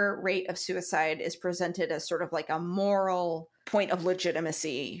higher rate of suicide is presented as sort of like a moral point of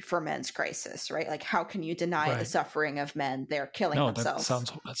legitimacy for men's crisis, right? Like, how can you deny the suffering of men? They're killing themselves.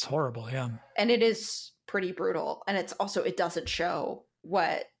 That's horrible. Yeah. And it is pretty brutal. And it's also, it doesn't show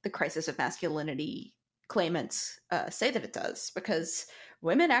what the crisis of masculinity claimants say that it does, because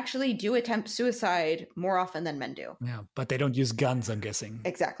women actually do attempt suicide more often than men do. Yeah, but they don't use guns, I'm guessing.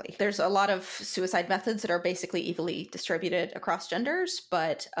 Exactly. There's a lot of suicide methods that are basically evenly distributed across genders,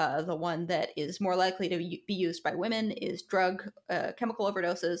 but the one that is more likely to be used by women is chemical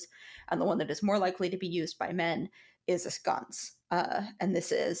overdoses, and the one that is more likely to be used by men is guns. And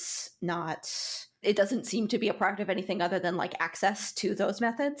this is not... It doesn't seem to be a product of anything other than like access to those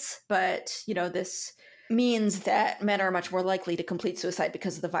methods. But, this means that men are much more likely to complete suicide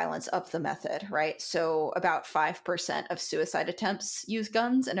because of the violence of the method, right? So about 5% of suicide attempts use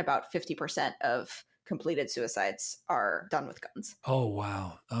guns, and about 50% of completed suicides are done with guns. Oh,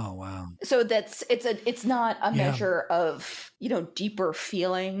 wow. So it's not a measure of, deeper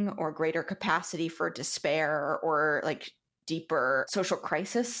feeling or greater capacity for despair or like deeper social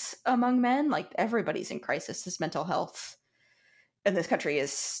crisis among men. Like, everybody's in crisis. This mental health in this country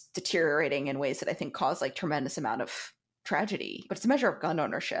is deteriorating in ways that I think cause like tremendous amount of tragedy. But it's a measure of gun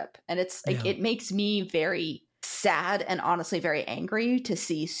ownership. And it's like, it makes me very sad and honestly very angry to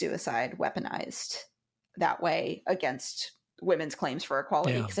see suicide weaponized that way against women's claims for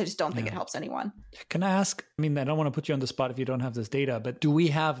equality, because I just don't think it helps anyone. Can I ask, I don't want to put you on the spot if you don't have this data, but do we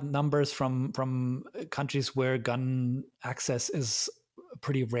have numbers from countries where gun access is a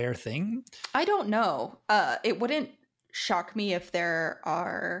pretty rare thing? I don't know. It wouldn't shock me if there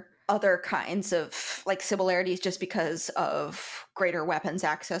are other kinds of like similarities just because of greater weapons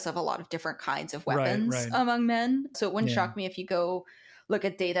access of a lot of different kinds of weapons among men. So it wouldn't shock me if you go look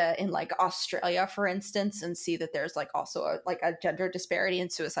at data in like Australia, for instance, and see that there's like also a gender disparity in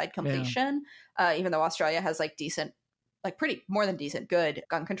suicide completion, even though Australia has like decent, like pretty more than decent, good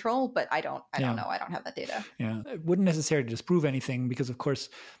gun control. But I don't know. I don't have that data. Yeah, it wouldn't necessarily disprove anything, because of course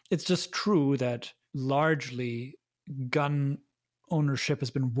it's just true that largely gun ownership has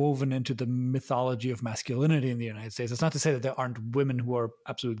been woven into the mythology of masculinity in the United States. It's not to say that there aren't women who are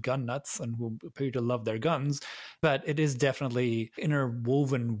absolute gun nuts and who appear to love their guns, but it is definitely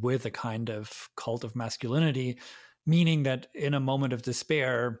interwoven with a kind of cult of masculinity, meaning that in a moment of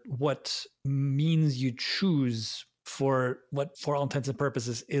despair, what means you choose for what, for all intents and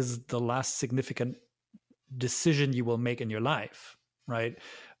purposes, is the last significant decision you will make in your life, right,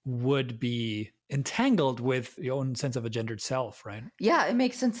 would be entangled with your own sense of a gendered self, right? Yeah, it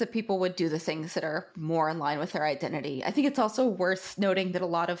makes sense that people would do the things that are more in line with their identity. I think it's also worth noting that a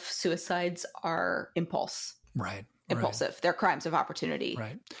lot of suicides are impulsive. They're crimes of opportunity.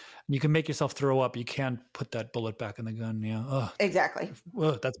 Right. You can make yourself throw up. You can't put that bullet back in the gun. Yeah. Ugh. Exactly.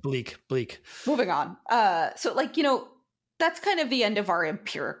 Ugh, that's bleak. Moving on. So that's kind of the end of our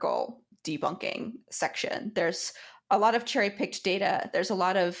empirical debunking section. There's a lot of cherry-picked data. There's a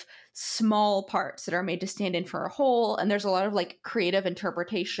lot of small parts that are made to stand in for a whole. And there's a lot of creative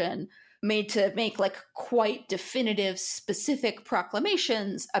interpretation made to make quite definitive, specific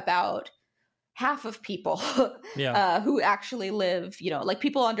proclamations about half of people who actually live,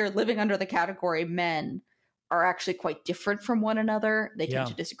 people living under the category men are actually quite different from one another. They tend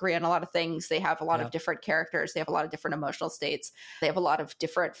to disagree on a lot of things. They have a lot of different characters. They have a lot of different emotional states. They have a lot of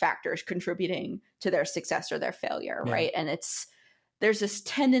different factors contributing to their success or their failure, right? And there's this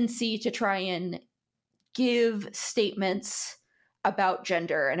tendency to try and give statements about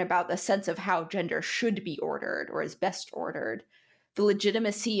gender and about the sense of how gender should be ordered or is best ordered, the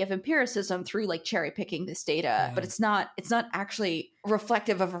legitimacy of empiricism through cherry picking this data, but it's not actually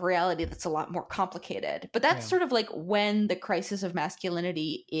reflective of a reality that's a lot more complicated. But that's sort of when the crisis of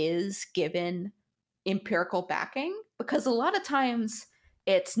masculinity is given empirical backing, because a lot of times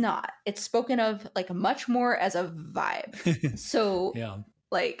it's not. It's spoken of much more as a vibe. So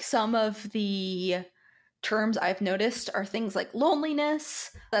some of the terms I've noticed are things like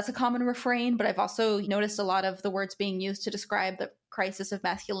loneliness. That's a common refrain, but I've also noticed a lot of the words being used to describe the crisis of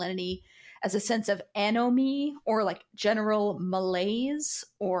masculinity as a sense of anomie or general malaise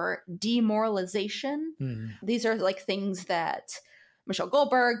or demoralization. These are things that Michelle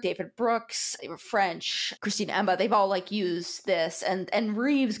Goldberg, David Brooks, French, Christina Emba, they've all used this, and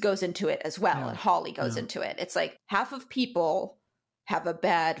Reeves goes into it as well, and Hawley goes into it. It's half of people have a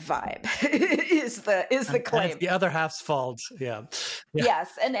bad vibe is the claim. And it's the other half's fault.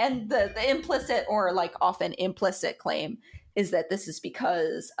 Yes, and the implicit or often implicit claim is that this is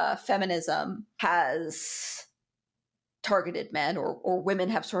because feminism has targeted men or women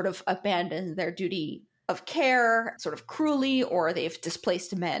have sort of abandoned their duty of care sort of cruelly, or they've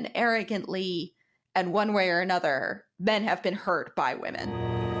displaced men arrogantly, and one way or another men have been hurt by women.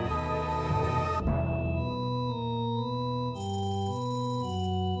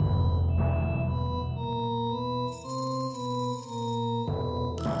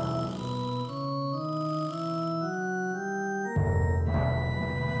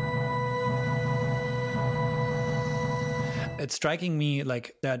 It's striking me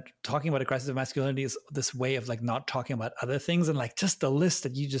that talking about a crisis of masculinity is this way of not talking about other things, and just the list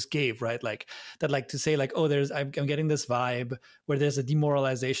that you just gave, right? That to say oh, I'm getting this vibe where there's a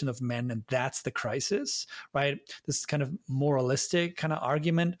demoralization of men, and that's the crisis, right? This kind of moralistic kind of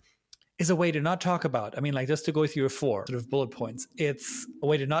argument is a way to not talk about. I mean, just to go through your 4 sort of bullet points. It's a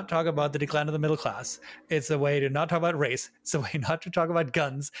way to not talk about the decline of the middle class. It's a way to not talk about race. It's a way not to talk about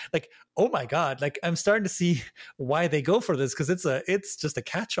guns. Oh my God, I'm starting to see why they go for this, because it's just a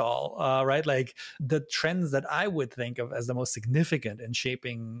catch-all, right? The trends that I would think of as the most significant in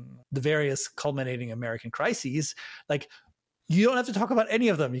shaping the various culminating American crises, you don't have to talk about any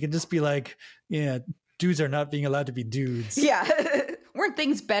of them. You can just be dudes are not being allowed to be dudes. Yeah. Weren't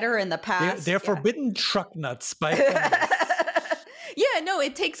things better in the past? They're forbidden truck nuts by feminists.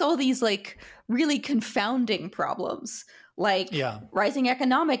 It takes all these really confounding problems, rising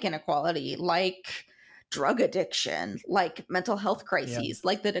economic inequality, drug addiction, mental health crises,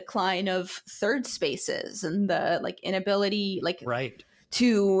 the decline of third spaces and the inability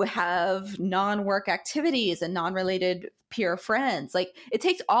to have non-work activities and non-related peer friends. It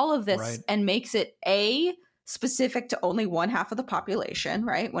takes all of this and makes it specific to only one half of the population,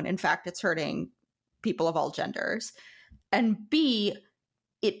 right? When in fact it's hurting people of all genders. And B,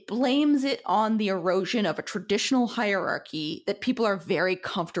 it blames it on the erosion of a traditional hierarchy that people are very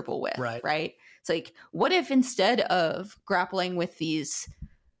comfortable with, right? It's what if instead of grappling with these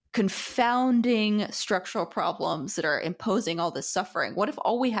confounding structural problems that are imposing all this suffering, what if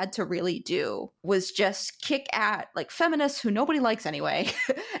all we had to really do was just kick at feminists who nobody likes anyway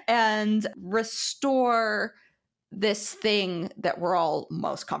and restore this thing that we're all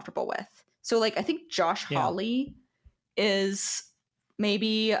most comfortable with? So I think Josh Hawley is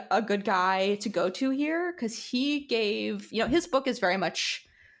maybe a good guy to go to here, because he gave, his book is very much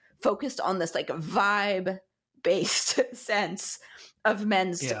focused on this vibe based sense of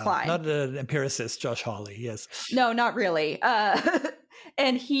men's decline. Not an empiricist, Josh Hawley, yes. No, not really.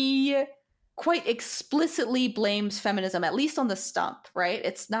 And he quite explicitly blames feminism, at least on the stump, right?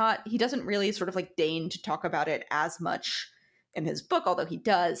 He doesn't really sort of deign to talk about it as much in his book, although he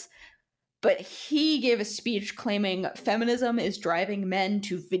does. But he gave a speech claiming feminism is driving men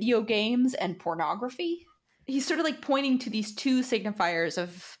to video games and pornography. He's sort of pointing to these two signifiers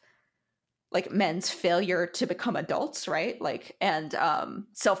of like men's failure to become adults, right? Like, and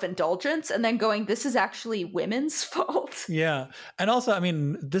self-indulgence, and then going, this is actually women's fault. Yeah. And also, I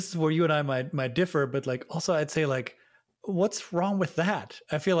mean, this is where you and I might differ, but like also I'd say like, what's wrong with that?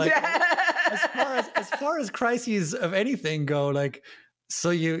 I feel like as far as crises of anything go, like, so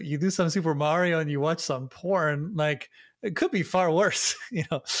you do some Super Mario and you watch some porn, like it could be far worse, you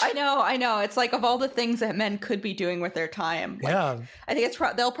know. I know. It's like, of all the things that men could be doing with their time, like, I think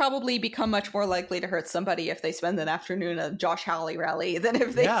they'll probably become much more likely to hurt somebody if they spend an afternoon at a Josh Hawley rally than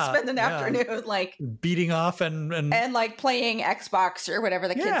if they spend an afternoon like beating off and like playing Xbox or whatever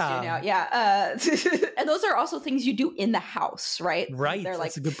the kids do now. Yeah. And those are also things you do in the house, right? Right. They're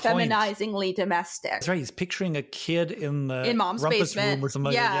like feminizingly domestic. That's right. He's picturing a kid in mom's basement room or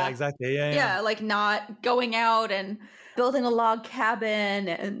something. Yeah, exactly. Yeah. Like not going out and building a log cabin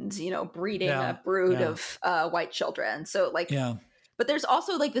and, you know, breeding a brood of white children. So like, but there's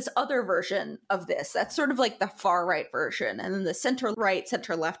also like this other version of this. That's sort of like the far right version. And then the center right,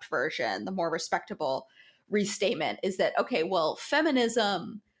 center left version, the more respectable restatement is that, okay, well,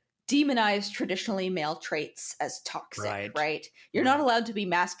 feminism demonized traditionally male traits as toxic, right? You're not allowed to be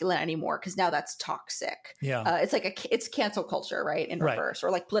masculine anymore because now that's toxic. It's like it's cancel culture, right? In reverse,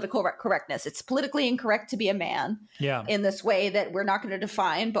 or like political correctness. It's politically incorrect to be a man in this way that we're not going to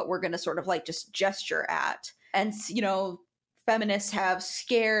define, but we're going to sort of like just gesture at. And, you know, feminists have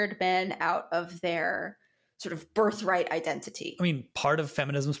scared men out of their sort of birthright identity. I mean, part of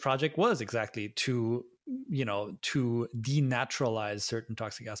feminism's project was exactly to denaturalize certain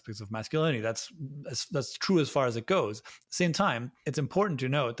toxic aspects of masculinity. That's true as far as it goes. At the same time, it's important to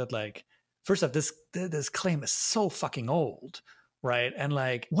note that, like, first off, this claim is so fucking old, right? And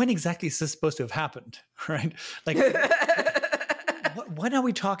like, when exactly is this supposed to have happened, right? Like, what are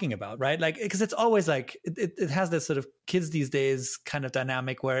we talking about, right? Like, because it's always like, it has this sort of kids these days kind of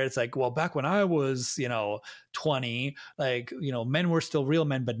dynamic where it's like, well, back when I was, 20, like, men were still real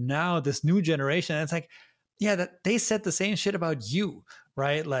men, but now this new generation, it's like, yeah, that they said the same shit about you,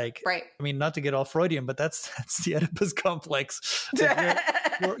 right? Like, I mean, not to get all Freudian, but that's the Oedipus complex. Like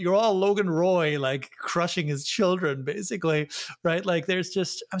you're all Logan Roy, like crushing his children, basically, right? Like, there's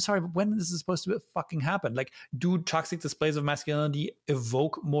just, I'm sorry, but when is this supposed to fucking happen? Like, do toxic displays of masculinity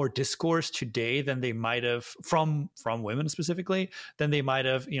evoke more discourse today than they might have from women specifically, than they might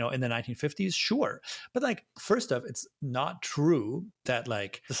have, in the 1950s? Sure. But like, first off, it's not true that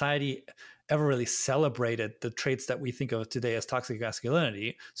like society ever really celebrated the traits that we think of today as toxic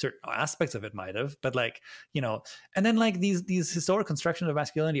masculinity. Certain aspects of it might have, but like, and then like these historic constructions of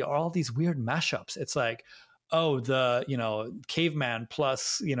masculinity are all these weird mashups. It's like, oh, the, caveman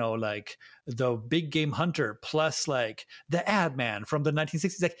plus, like the big game hunter plus like the ad man from the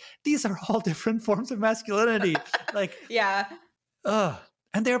 1960s. Like, these are all different forms of masculinity. Like, and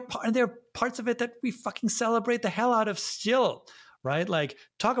they're parts of it that we fucking celebrate the hell out of still. Right? Like,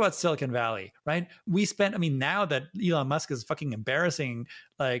 talk about Silicon Valley, right? Now that Elon Musk is fucking embarrassing,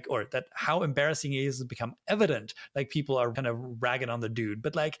 like, or that how embarrassing he is has become evident, like, people are kind of ragging on the dude.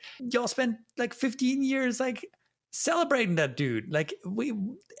 But like, y'all spent like 15 years, like, celebrating that dude. Like, we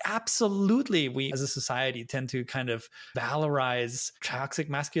as a society tend to kind of valorize toxic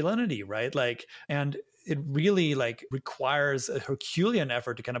masculinity, right? Like, and it really like requires a Herculean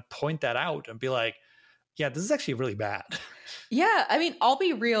effort to kind of point that out and be like, yeah, this is actually really bad. Yeah, I mean, I'll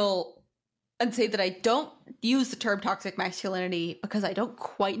be real and say that I don't use the term toxic masculinity because I don't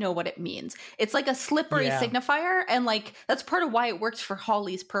quite know what it means. It's like a slippery signifier, and like that's part of why it works for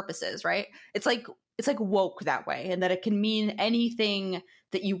Hawley's purposes, right? It's like woke that way, and that it can mean anything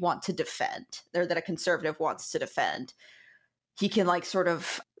that you want to defend, or that a conservative wants to defend. He can like sort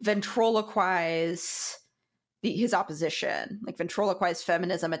of ventriloquize his opposition, like ventriloquize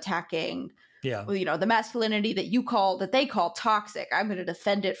feminism attacking the masculinity that they call toxic. I'm going to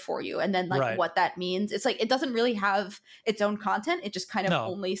defend it for you. And then like what that means, it's like, it doesn't really have its own content. It just kind of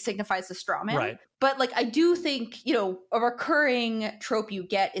only signifies the straw man. Right. But like, I do think, a recurring trope you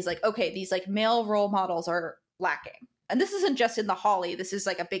get is like, okay, these like male role models are lacking. And this isn't just in the Hawley. This is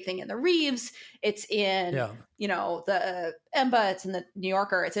like a big thing in the Reeves. It's in, the Emba. It's in the New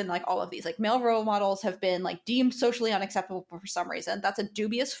Yorker. It's in like all of these. Like, male role models have been like deemed socially unacceptable for some reason. That's a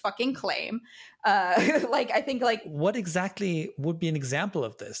dubious fucking claim. I think like, what exactly would be an example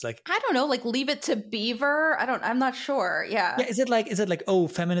of this? Like, I don't know. Like, Leave It to Beaver. I'm not sure. Yeah. Is it like, oh,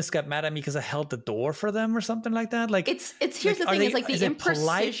 feminists got mad at me because I held the door for them or something like that? Like, it's here's the thing. It's like the imprecision.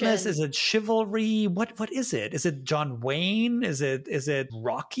 Politeness? Is it chivalry? What is it? Is it John Wayne? Is it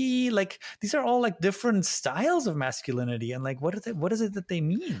Rocky? Like, these are all like different styles of masculinity, and like, what is it that they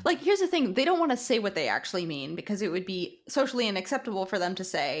mean? Like, here's the thing. They don't want to say what they actually mean because it would be socially unacceptable for them to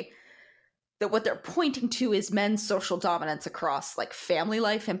say, that what they're pointing to is men's social dominance across like family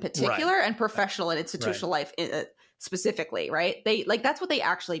life in particular and professional and institutional life specifically, right? They like, that's what they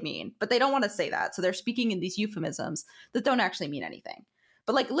actually mean, but they don't want to say that. So they're speaking in these euphemisms that don't actually mean anything.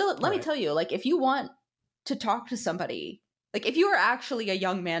 But like, let me tell you, like, if you want to talk to somebody, like if you are actually a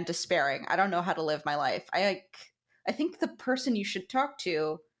young man despairing, I don't know how to live my life, I think the person you should talk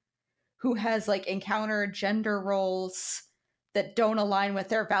to who has like encountered gender roles that don't align with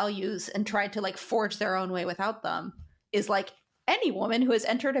their values and tried to like forge their own way without them is like any woman who has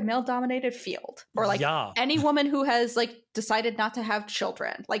entered a male-dominated field, or like any woman who has like decided not to have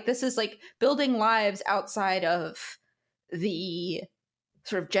children. Like this is like building lives outside of the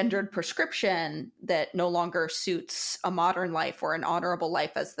sort of gendered prescription that no longer suits a modern life or an honorable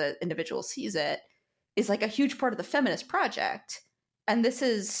life as the individual sees it, is like a huge part of the feminist project. And this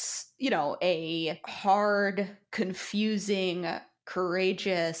is, you know, a hard, confusing,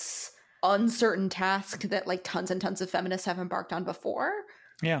 courageous, uncertain task that like tons and tons of feminists have embarked on before.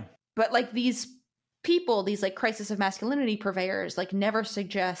 Yeah. But like these people, these like crisis of masculinity purveyors, like never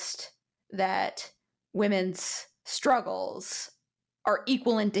suggest that women's struggles are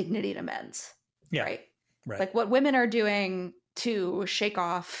equal in dignity to men's. Yeah. Right? Right. Like what women are doing to shake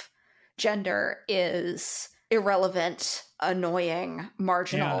off gender is irrelevant, annoying,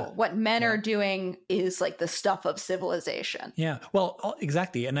 marginal. Yeah. What men are doing is like the stuff of civilization. Yeah, well,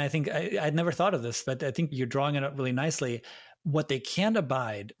 exactly. And I think I'd never thought of this, but I think you're drawing it up really nicely. What they can't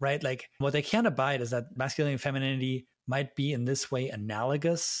abide, right? Like what they can't abide is that masculinity and femininity might be in this way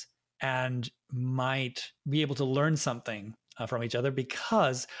analogous and might be able to learn something from each other,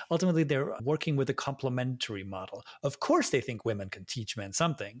 because ultimately they're working with a complementary model. Of course, they think women can teach men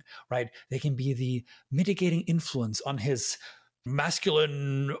something, right? They can be the mitigating influence on his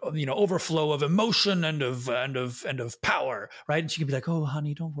masculine, you know, overflow of emotion and of power, right? And she can be like, "Oh,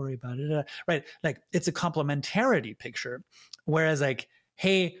 honey, don't worry about it," right? Like it's a complementarity picture, whereas like,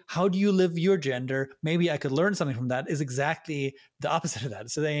 hey, how do you live your gender? Maybe I could learn something from that, is exactly the opposite of that.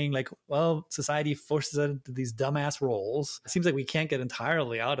 It's saying like, well, society forces us into these dumbass roles. It seems like we can't get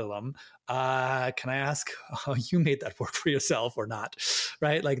entirely out of them. Can I ask how you made that work for yourself or not?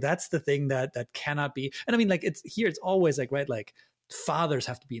 Right? Like that's the thing that cannot be. And I mean, like it's always like, right? Like fathers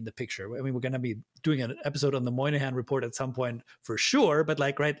have to be in the picture. I mean, we're going to be doing an episode on the Moynihan Report at some point for sure. But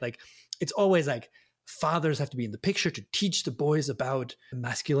like, right? Like it's always like, fathers have to be in the picture to teach the boys about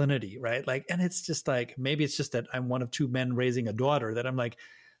masculinity, right? Like, and it's just like, maybe it's just that I'm one of two men raising a daughter that I'm like,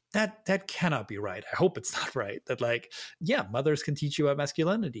 that cannot be right. I hope it's not right. That like, yeah, mothers can teach you about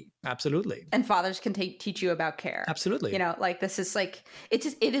masculinity. Absolutely. And fathers can teach you about care. Absolutely. You know, like this is like, it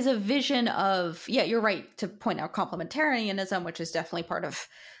is a vision of, yeah, you're right to point out complementarianism, which is definitely part of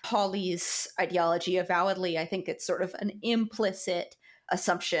Hawley's ideology avowedly. I think it's sort of an implicit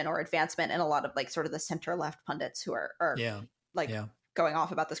assumption or advancement in a lot of like sort of the center left pundits who are going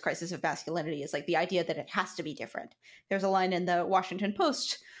off about this crisis of masculinity, is like the idea that it has to be different. There's a line in the Washington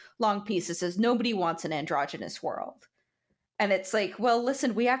Post long piece that says, "Nobody wants an androgynous world." And it's like, well,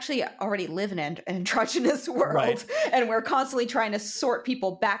 listen, we actually already live in an androgynous world, right? And we're constantly trying to sort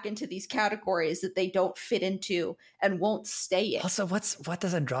people back into these categories that they don't fit into and won't stay in. Also, what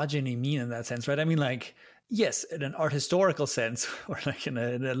does androgyny mean in that sense, right? I mean, like, yes, in an art historical sense, or like in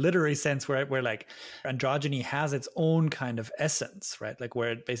a literary sense, where like androgyny has its own kind of essence, right? Like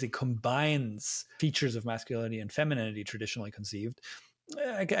where it basically combines features of masculinity and femininity traditionally conceived.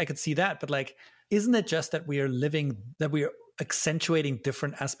 I could see that, but like, isn't it just that we are accentuating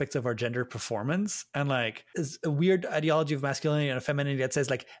different aspects of our gender performance? And like, is a weird ideology of masculinity and femininity that says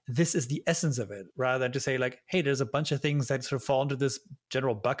like, this is the essence of it, rather than to say like, hey, there's a bunch of things that sort of fall into this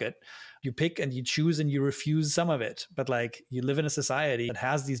general bucket. You pick and you choose and you refuse some of it. But like, you live in a society that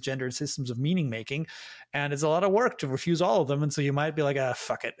has these gendered systems of meaning making, and it's a lot of work to refuse all of them. And so you might be like,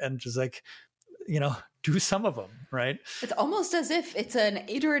 fuck it. And just like, you know, do some of them, right? It's almost as if it's an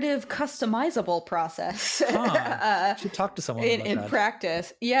iterative, customizable process. Should talk to someone in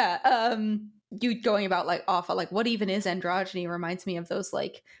practice. Yeah. You going about like off of like what even is androgyny reminds me of those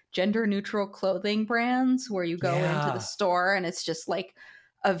like gender neutral clothing brands where you go into the store and it's just like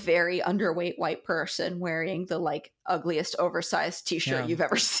a very underweight white person wearing the like ugliest oversized t-shirt you've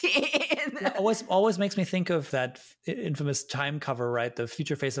ever seen. It always makes me think of that infamous Time cover, right? The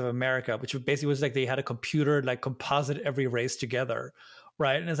Future Face of America, which basically was like they had a computer like composite every race together,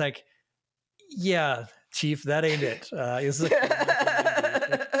 right? And it's like, yeah, chief, that ain't it.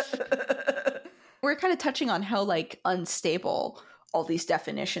 We're kind of touching on how like unstable all these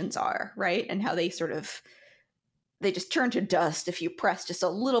definitions are, right? And how they just turn to dust if you press just a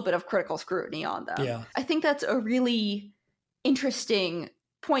little bit of critical scrutiny on them. Yeah. I think that's a really interesting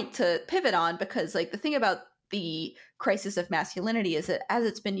point to pivot on, because like the thing about the crisis of masculinity is that as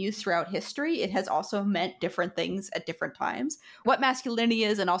it's been used throughout history, it has also meant different things at different times. What masculinity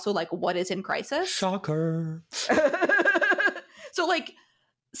is, and also like what is in crisis. Shocker. So like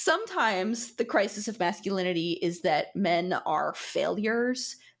sometimes the crisis of masculinity is that men are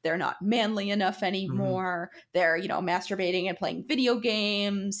failures. They're not manly enough anymore. They're, masturbating and playing video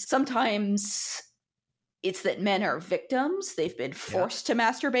games. Sometimes it's that men are victims. They've been forced to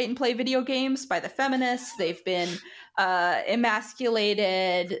masturbate and play video games by the feminists. They've been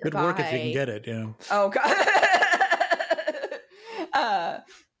emasculated. Good work if you can get it, Oh, God.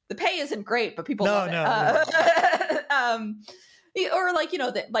 The pay isn't great, but people love it. Or like,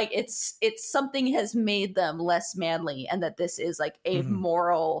 that like it's something has made them less manly, and that this is like a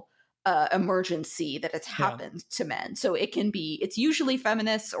moral emergency that has happened to men. So it's usually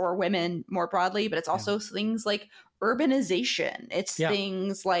feminists or women more broadly, but it's also things like urbanization. It's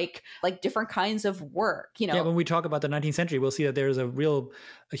things like different kinds of work, Yeah, when we talk about the 19th century, we'll see that there's a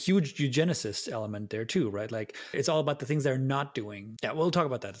huge eugenicist element there too, right? Like it's all about the things they're not doing. Yeah, we'll talk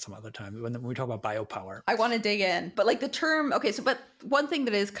about that at some other time when we talk about biopower. I want to dig in, but like the term, okay, so but one thing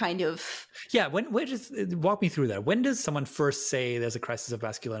that is kind of... Yeah, when just walk me through that. When does someone first say there's a crisis of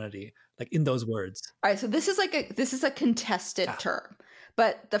masculinity, like in those words? All right, so this is a contested term.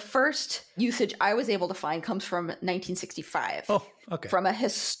 But the first usage I was able to find comes from 1965. Oh, okay. From a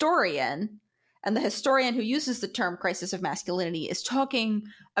historian. And the historian who uses the term crisis of masculinity is talking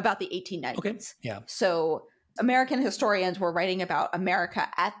about the 1890s. Okay. Yeah. So American historians were writing about America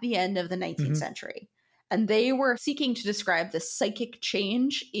at the end of the 19th century. And they were seeking to describe the psychic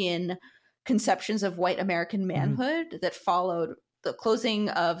change in conceptions of white American manhood that followed the closing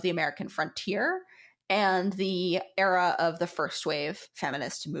of the American frontier and the era of the first wave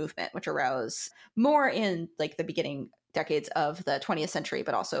feminist movement, which arose more in like the beginning decades of the 20th century,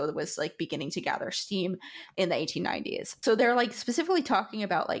 but also was like beginning to gather steam in the 1890s. So they're like specifically talking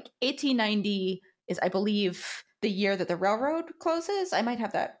about like 1890 is, I believe, the year that the railroad closes. I might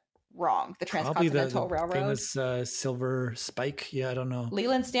have that wrong. The Transcontinental Railroad. Famous silver spike. Yeah, I don't know.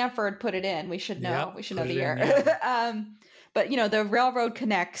 Leland Stanford put it in. We should know. Yep, we should know the year. But the railroad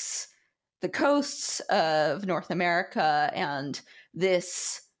connects the coasts of North America, and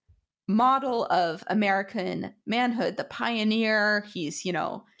this model of American manhood, the pioneer, he's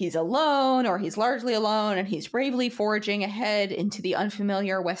alone, or he's largely alone, and he's bravely forging ahead into the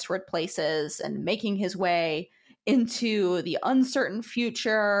unfamiliar westward places and making his way into the uncertain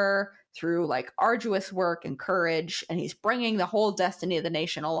future through like arduous work and courage, and he's bringing the whole destiny of the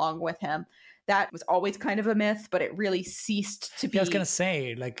nation along with him. That was always kind of a myth, but it really ceased to be. Yeah, I was going to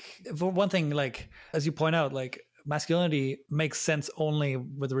say, like, for one thing, like, as you point out, like, masculinity makes sense only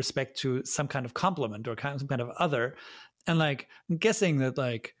with respect to some kind of complement or some kind of other. And, like, I'm guessing that,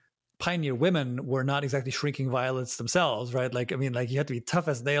 like, pioneer women were not exactly shrinking violets themselves, right? Like, I mean, like, you had to be tough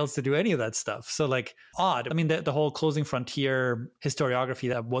as nails to do any of that stuff. So, like, odd. I mean, the whole closing frontier historiography,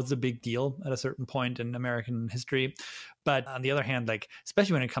 that was a big deal at a certain point in American history. But on the other hand, like,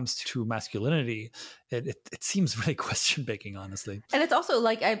 especially when it comes to masculinity, it seems really question-making, honestly. And it's also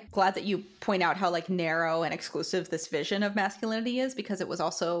like, I'm glad that you point out how like narrow and exclusive this vision of masculinity is, because it was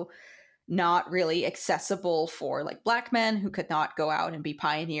also not really accessible for like Black men who could not go out and be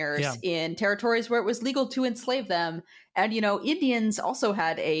pioneers in territories where it was legal to enslave them. And, Indians also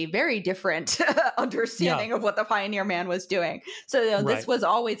had a very different understanding of what the pioneer man was doing. So this was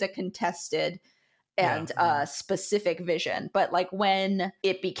always a contested and specific vision. But like when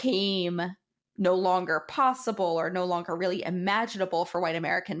it became no longer possible or no longer really imaginable for white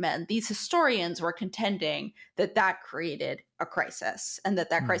American men, these historians were contending that created a crisis, and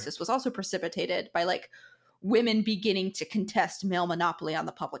that crisis was also precipitated by like women beginning to contest male monopoly on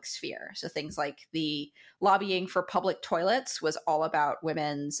the public sphere. So things like the lobbying for public toilets was all about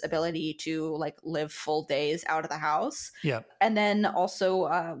women's ability to like live full days out of the house. Yeah. And then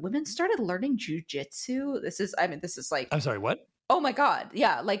also women started learning jujitsu. This is like... I'm sorry, what? Oh my God.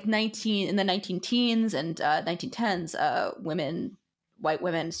 Yeah. Like in the 19-teens and 1910s, white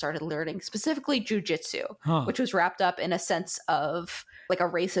women started learning specifically jujitsu, which was wrapped up in a sense of like a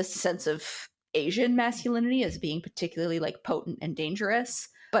racist sense of Asian masculinity as being particularly like potent and dangerous,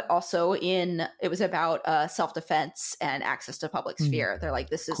 but also it was about self-defense and access to public sphere. They're like,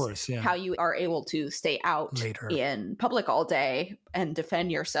 this is how you are able to stay out in public all day and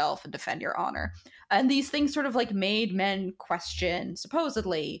defend yourself and defend your honor. And these things sort of like made men question,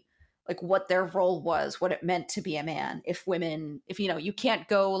 supposedly, like what their role was, what it meant to be a man. If you can't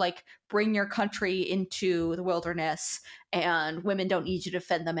go like bring your country into the wilderness and women don't need you to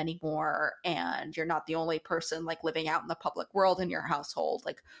defend them anymore, and you're not the only person like living out in the public world in your household,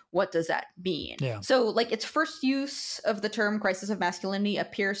 like what does that mean? Yeah. So like its first use of the term crisis of masculinity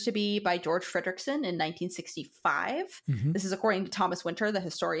appears to be by George Fredrickson in 1965. Mm-hmm. This is according to Thomas Winter, the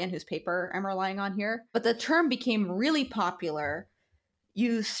historian whose paper I'm relying on here. But the term became really popular,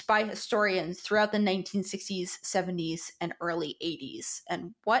 used by historians throughout the 1960s, 70s, and early 80s.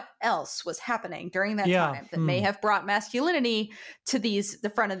 And what else was happening during that time that may have brought masculinity to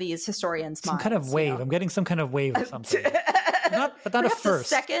the front of these historians' minds? Some kind of wave. I'm getting some kind of wave or something. but not a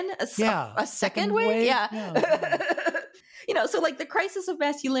first. A second wave? Yeah. So like the crisis of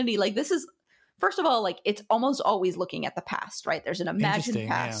masculinity, like this is, first of all, like it's almost always looking at the past, right? There's an imagined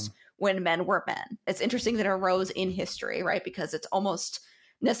past when men were men. It's interesting that it arose in history, right? Because it's almost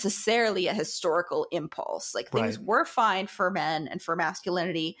necessarily a historical impulse. Like things were fine for men and for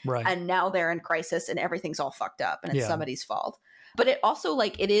masculinity, and now they're in crisis and everything's all fucked up and it's somebody's fault. But it also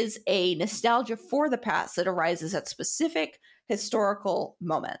it is a nostalgia for the past that arises at specific historical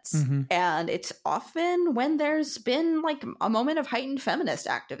moments. Mm-hmm. And it's often when there's been like a moment of heightened feminist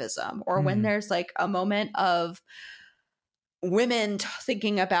activism, or when there's like a moment of women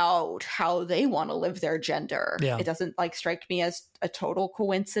thinking about how they want to live their gender. Yeah. It doesn't strike me as a total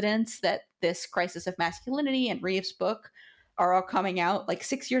coincidence that this crisis of masculinity and Reeves' book are all coming out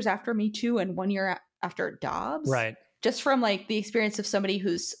 6 years after Me Too and 1 year after Dobbs. Right. Just from the experience of somebody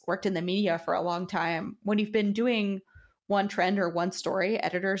who's worked in the media for a long time, when you've been doing one trend or one story,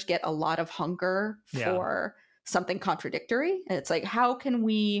 editors get a lot of hunger for something contradictory. And it's how can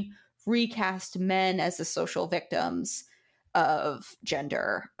we recast men as the social victims of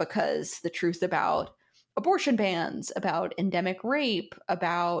gender, because the truth about abortion bans, about endemic rape,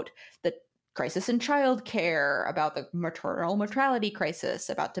 about the crisis in childcare, about the maternal mortality crisis,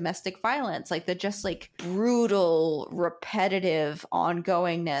 about domestic violence, the just brutal, repetitive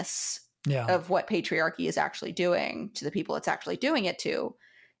ongoingness of what patriarchy is actually doing to the people it's actually doing it to.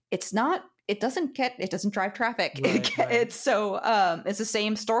 It doesn't drive traffic. Right. It's it's the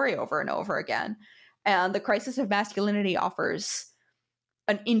same story over and over again. And the crisis of masculinity offers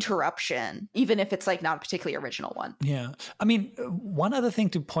an interruption, even if it's not a particularly original one. Yeah. I mean, one other thing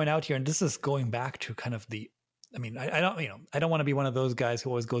to point out here, and this is going back to kind of I don't want to be one of those guys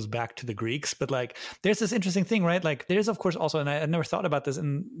who always goes back to the Greeks, but there's this interesting thing, right? There's of course also, and I never thought about this,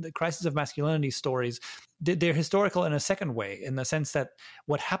 in the crisis of masculinity stories, they're historical in a second way, in the sense that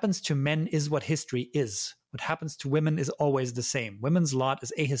what happens to men is what history is. What happens to women is always the same. Women's lot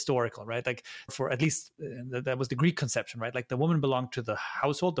is ahistorical, right? For at least that was the Greek conception, right? The woman belonged to the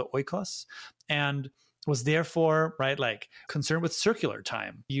household, the oikos, and was therefore, right, concerned with circular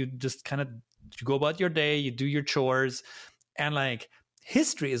time. You just kind of go about your day, you do your chores, and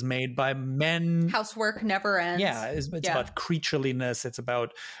history is made by men. Housework never ends. Yeah, it's about creatureliness. It's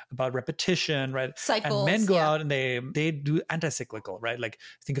about repetition, right? Cycles. And men go out and they do anti-cyclical, right?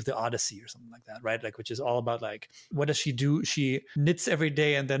 Think of the Odyssey or something like that, right? Which is all about what does she do? She knits every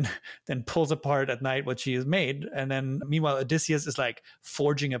day and then pulls apart at night what she has made. And then meanwhile, Odysseus is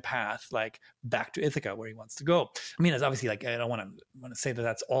forging a path back to Ithaca where he wants to go. I mean, it's obviously I don't want to say that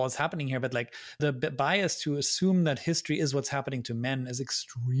that's all that's happening here, but the bias to assume that history is what's happening to men is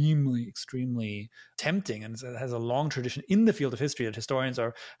extremely, extremely tempting, and it has a long tradition in the field of history that historians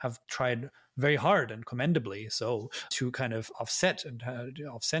have tried very hard and commendably so to kind of offset and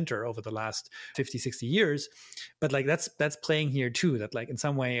off-center over the last 50, 60 years. But that's playing here too, that in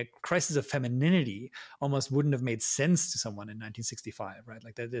some way a crisis of femininity almost wouldn't have made sense to someone in 1965, right?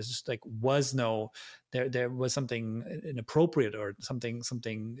 There's just there was something inappropriate or something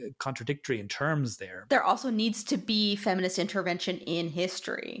contradictory in terms there. There also needs to be feminist intervention in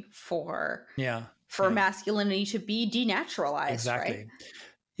history for masculinity to be denaturalized. Exactly. Right?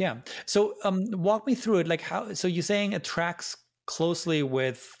 Yeah. So walk me through it. So you're saying it tracks closely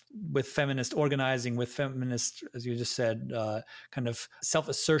with feminist organizing, with feminist, as you just said, kind of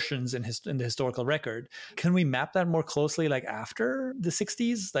self-assertions in the historical record. Can we map that more closely after the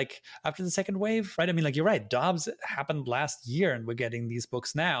 60s, after the second wave, right? I mean, you're right, Dobbs happened last year and we're getting these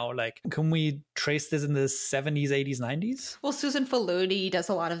books now. Can we trace this in the 70s, 80s, 90s? Well, Susan Faludi does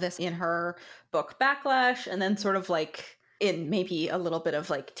a lot of this in her book Backlash, and then sort of in maybe a little bit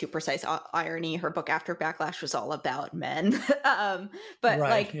of too precise irony, her book After Backlash was all about men. I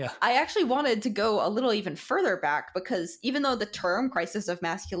actually wanted to go a little even further back, because even though the term crisis of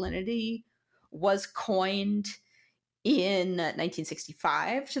masculinity was coined in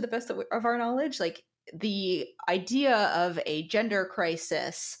 1965, to the best of our knowledge, the idea of a gender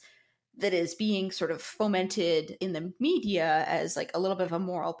crisis that is being sort of fomented in the media as like a little bit of a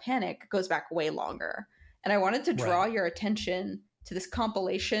moral panic goes back way longer. And I wanted to draw your attention to this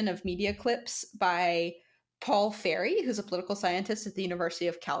compilation of media clips by Paul Ferry, who's a political scientist at the University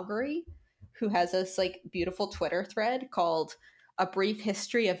of Calgary, who has this like beautiful Twitter thread called "A Brief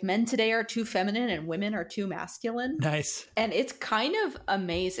History of Men Today Are Too Feminine and Women Are Too Masculine." Nice. And it's kind of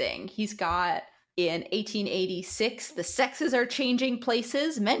amazing. He's got in 1886, the sexes are changing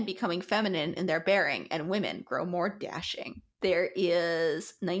places, men becoming feminine in their bearing, and women grow more dashing. There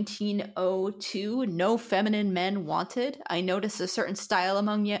is 1902, no feminine men wanted. I notice a certain style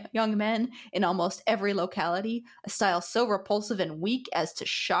among young men in almost every locality, a style so repulsive and weak as to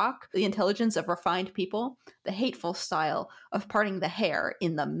shock the intelligence of refined people, the hateful style of parting the hair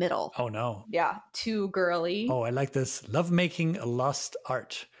in the middle. Oh, no. Yeah, too girly. Oh, I like this. Lovemaking, a lost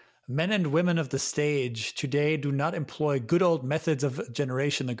art. Men and women of the stage today do not employ good old methods of a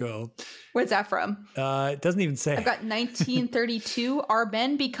generation ago. Where's that from? It doesn't even say. I've got 1932. Are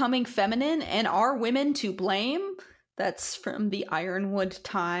men becoming feminine and are women to blame? That's from the Ironwood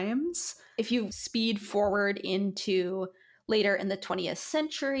Times. If you speed forward into later in the 20th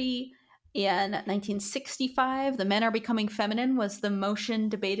century, in 1965, the men are becoming feminine was the motion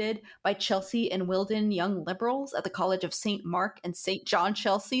debated by Chelsea and Wilden young liberals at the College of St. Mark and St. John,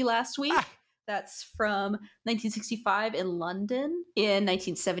 Chelsea last week. That's from 1965 in London. In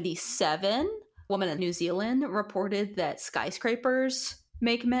 1977, a woman in New Zealand reported that skyscrapers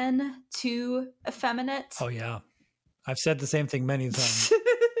make men too effeminate. Oh, yeah. I've said the same thing many times.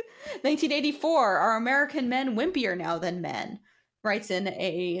 1984, are American men wimpier now than men? Writes in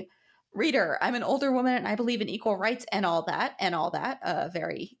a reader, I'm an older woman and I believe in equal rights and all that. A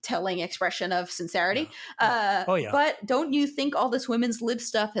very telling expression of sincerity. Yeah. Oh, yeah. But don't you think all this women's lib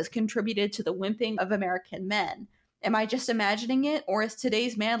stuff has contributed to the wimping of American men? Am I just imagining it, or is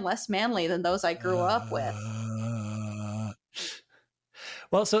today's man less manly than those I grew up with?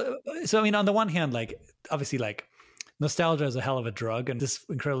 Well, so I mean, on the one hand, like, obviously, like, nostalgia is a hell of a drug, and this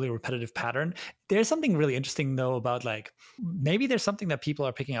incredibly repetitive pattern. There's something really interesting, though, about like maybe there's something that people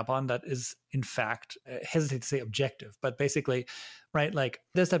are picking up on that is, in fact, hesitate to say objective, but basically, right? Like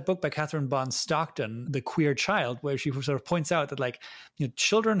there's that book by Catherine Bond Stockton, The Queer Child, where she sort of points out that like, you know,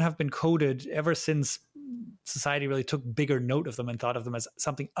 children have been coded ever since society really took bigger note of them and thought of them as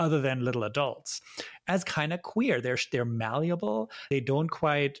something other than little adults, as kind of queer. They're malleable. They don't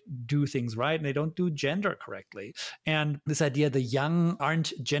quite do things right, and they don't do gender correctly. And this idea the young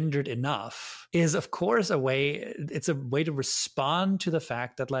aren't gendered enough is, of course, it's a way to respond to the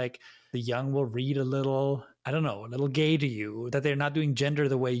fact that like the young will read a little gay to you, that they're not doing gender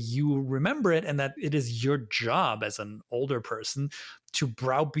the way you remember it, and that it is your job as an older person to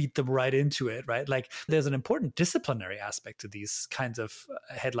browbeat them right into it, right? Like there's an important disciplinary aspect to these kinds of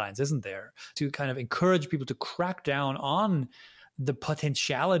headlines, isn't there? To kind of encourage people to crack down on the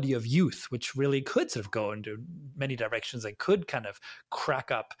potentiality of youth, which really could sort of go into many directions and could kind of crack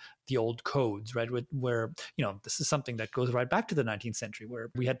up the old codes, right? Where, you know, this is something that goes right back to the 19th century,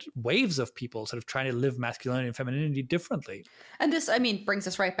 where we had waves of people sort of trying to live masculinity and femininity differently. And this, I mean, brings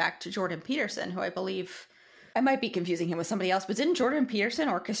us right back to Jordan Peterson, who I believe, I might be confusing him with somebody else, but didn't Jordan Peterson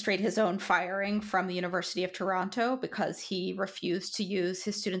orchestrate his own firing from the University of Toronto because he refused to use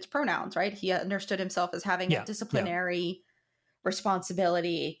his students' pronouns, right? He understood himself as having a disciplinary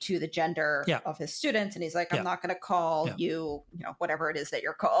responsibility to the gender of his students, and he's like, I'm not going to call you, whatever it is that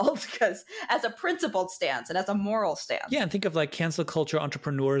you're called, because as a principled stance and as a moral stance. Yeah, and think of like cancel culture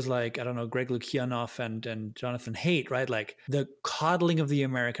entrepreneurs like, I don't know, Greg Lukianoff and Jonathan Haidt, right? Like the coddling of the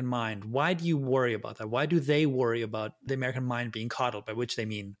American mind. Why do you worry about that? Why do they worry about the American mind being coddled, by which they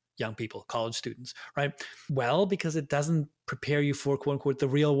mean young people, college students, right? Well, because it doesn't prepare you for, quote unquote, the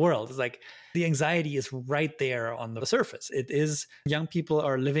real world. It's like the anxiety is right there on the surface. It is, young people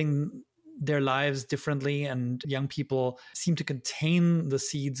are living their lives differently, and young people seem to contain the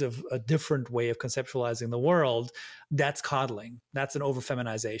seeds of a different way of conceptualizing the world. That's coddling. That's an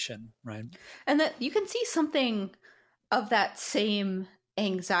over-feminization, right? And that you can see something of that same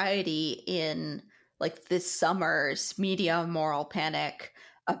anxiety in like this summer's media moral panic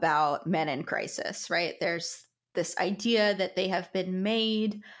about men in crisis, right? There's this idea that they have been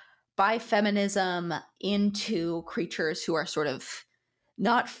made by feminism into creatures who are sort of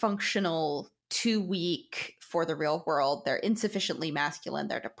not functional, too weak for the real world. They're insufficiently masculine.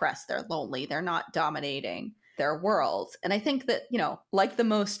 They're depressed. They're lonely. They're not dominating their world. And I think that, like the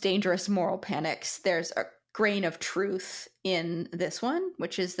most dangerous moral panics, there's a grain of truth in this one,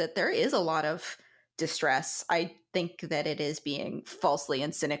 which is that there is a lot of distress. I think that it is being falsely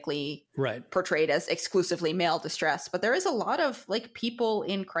and cynically right. portrayed as exclusively male distress, but there is a lot of like people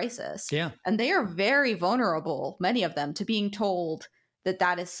in crisis, and they are very vulnerable, many of them, to being told that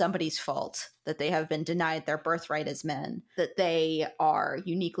that is somebody's fault, that they have been denied their birthright as men, that they are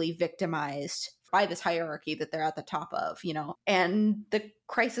uniquely victimized by this hierarchy that they're at the top of, you know. And the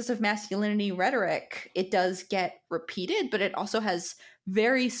crisis of masculinity rhetoric, it does get repeated, but it also has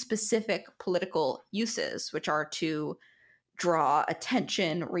very specific political uses, which are to draw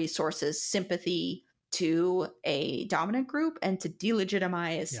attention, resources, sympathy to a dominant group and to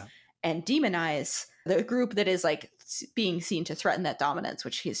delegitimize and demonize the group that is like being seen to threaten that dominance,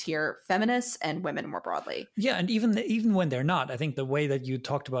 which is here feminists and women more broadly. Yeah, and even when they're not, I think the way that you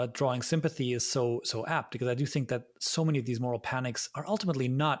talked about drawing sympathy is so apt, because I do think that so many of these moral panics are ultimately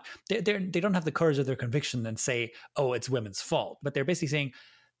not, they don't have the courage of their conviction and say, oh, it's women's fault. But they're basically saying,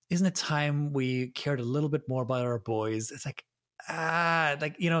 isn't it time we cared a little bit more about our boys? It's like,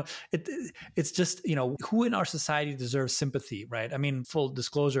 it's just, you know, who in our society deserves sympathy, right? I mean, full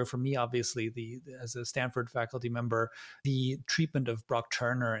disclosure for me, obviously, as a Stanford faculty member, the treatment of Brock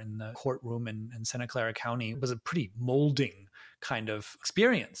Turner in the courtroom in Santa Clara County was a pretty molding kind of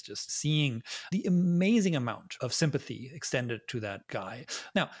experience, just seeing the amazing amount of sympathy extended to that guy.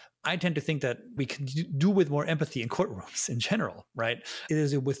 Now, I tend to think that we can do with more empathy in courtrooms in general, right? It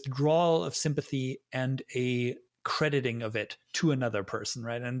is a withdrawal of sympathy and a crediting of it to another person,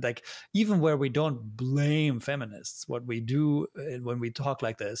 right? And like, even where we don't blame feminists, what we do when we talk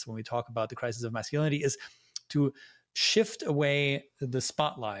like this, when we talk about the crisis of masculinity, is to shift away the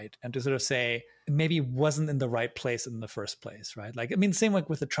spotlight and to sort of say, maybe wasn't in the right place in the first place, right? Like, I mean, same like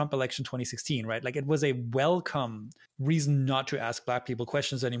with the Trump election 2016, right? Like, it was a welcome reason not to ask Black people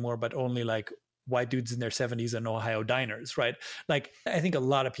questions anymore, but only like white dudes in their 70s in Ohio diners, right? Like, I think a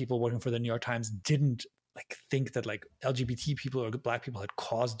lot of people working for the New York Times didn't like think that like LGBT people or Black people had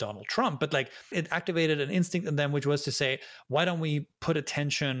caused Donald Trump, but like it activated an instinct in them, which was to say, why don't we put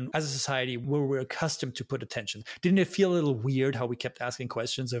attention as a society where we're accustomed to put attention? Didn't it feel a little weird how we kept asking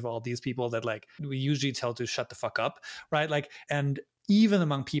questions of all these people that like we usually tell to shut the fuck up, right? Like, and even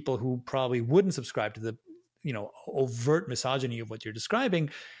among people who probably wouldn't subscribe to the, you know, overt misogyny of what you're describing,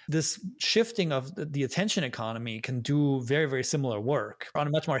 this shifting of the attention economy can do very, very similar work on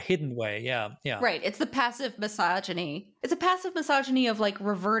a much more hidden way. Yeah. Right. It's the passive misogyny. It's a passive misogyny of like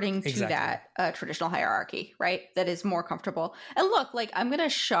reverting to that traditional hierarchy, right? That is more comfortable. And look, like, I'm going to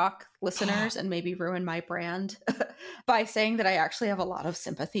shock listeners and maybe ruin my brand by saying that I actually have a lot of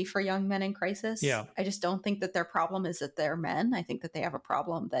sympathy for young men in crisis. Yeah. I just don't think that their problem is that they're men. I think that they have a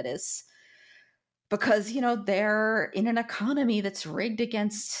problem that is because, you know, they're in an economy that's rigged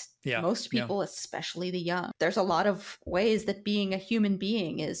against most people, especially the young. There's a lot of ways that being a human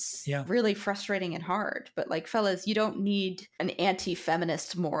being is really frustrating and hard. But like, fellas, you don't need an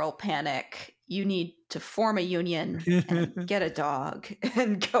anti-feminist moral panic. You need to form a union and get a dog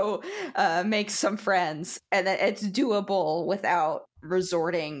and go make some friends. And that it's doable without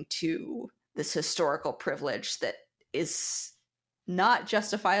resorting to this historical privilege that is not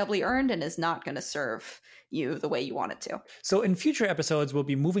justifiably earned and is not going to serve you the way you want it to. So in future episodes, we'll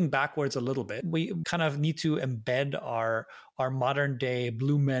be moving backwards a little bit. We kind of need to embed our modern day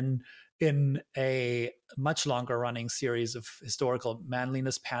blue men in a much longer running series of historical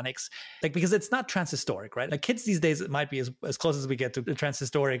manliness panics, like, because it's not transhistoric, right? Like, kids these days, it might be as close as we get to the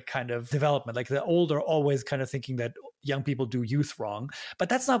transhistoric kind of development. Like, the old are always kind of thinking that young people do youth wrong, but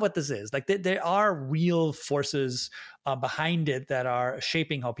that's not what this is. Like, there are real forces behind it that are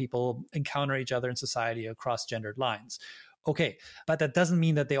shaping how people encounter each other in society across gendered lines. Okay, but that doesn't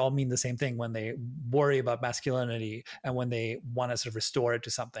mean that they all mean the same thing when they worry about masculinity and when they want to sort of restore it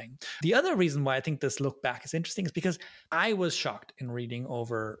to something. The other reason why I think this look back is interesting is because I was shocked in reading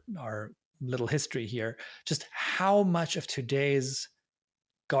over our little history here, just how much of today's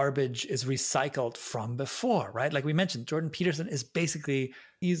garbage is recycled from before, right? Like we mentioned, Jordan Peterson is basically,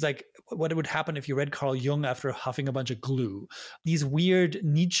 he's like what would happen if you read Carl Jung after huffing a bunch of glue. These weird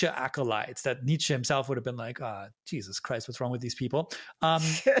Nietzsche acolytes that Nietzsche himself would have been like, Jesus Christ, what's wrong with these people?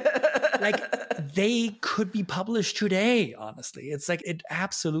 Like, they could be published today, honestly. It's like, it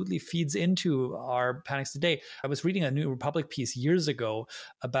absolutely feeds into our panics today. I was reading a New Republic piece years ago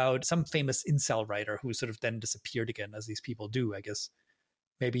about some famous incel writer who sort of then disappeared again, as these people do, I guess.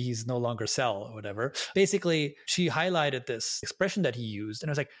 Maybe he's no longer cell or whatever. Basically, she highlighted this expression that he used. And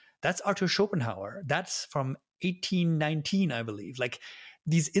I was like, that's Arthur Schopenhauer. That's from 1819, I believe. Like,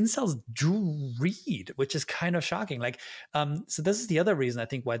 these incels do read, which is kind of shocking. Like, so this is the other reason I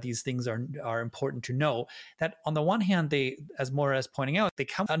think why these things are important to know, that on the one hand, they, as Moira is pointing out, they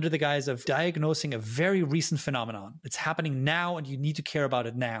come under the guise of diagnosing a very recent phenomenon. It's happening now and you need to care about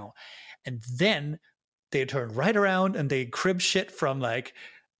it now. And then they turn right around and they crib shit from like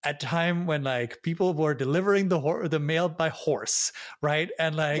a time when like people were delivering the mail by horse, right?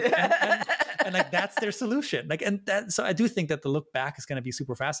 And like and like that's their solution. Like, and that, so I do think that the look back is going to be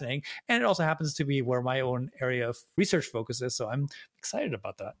super fascinating, and it also happens to be where my own area of research focuses. So I'm excited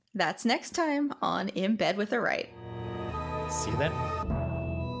about that. That's next time on In Bed with the Right. See you then.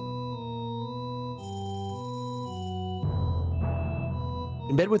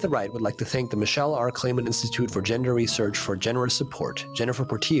 In Bed with the Right would like to thank the Michelle R. Clayman Institute for Gender Research for generous support, Jennifer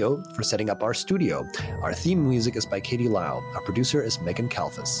Portillo for setting up our studio. Our theme music is by Katie Lau. Our producer is Megan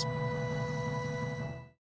Kalfas.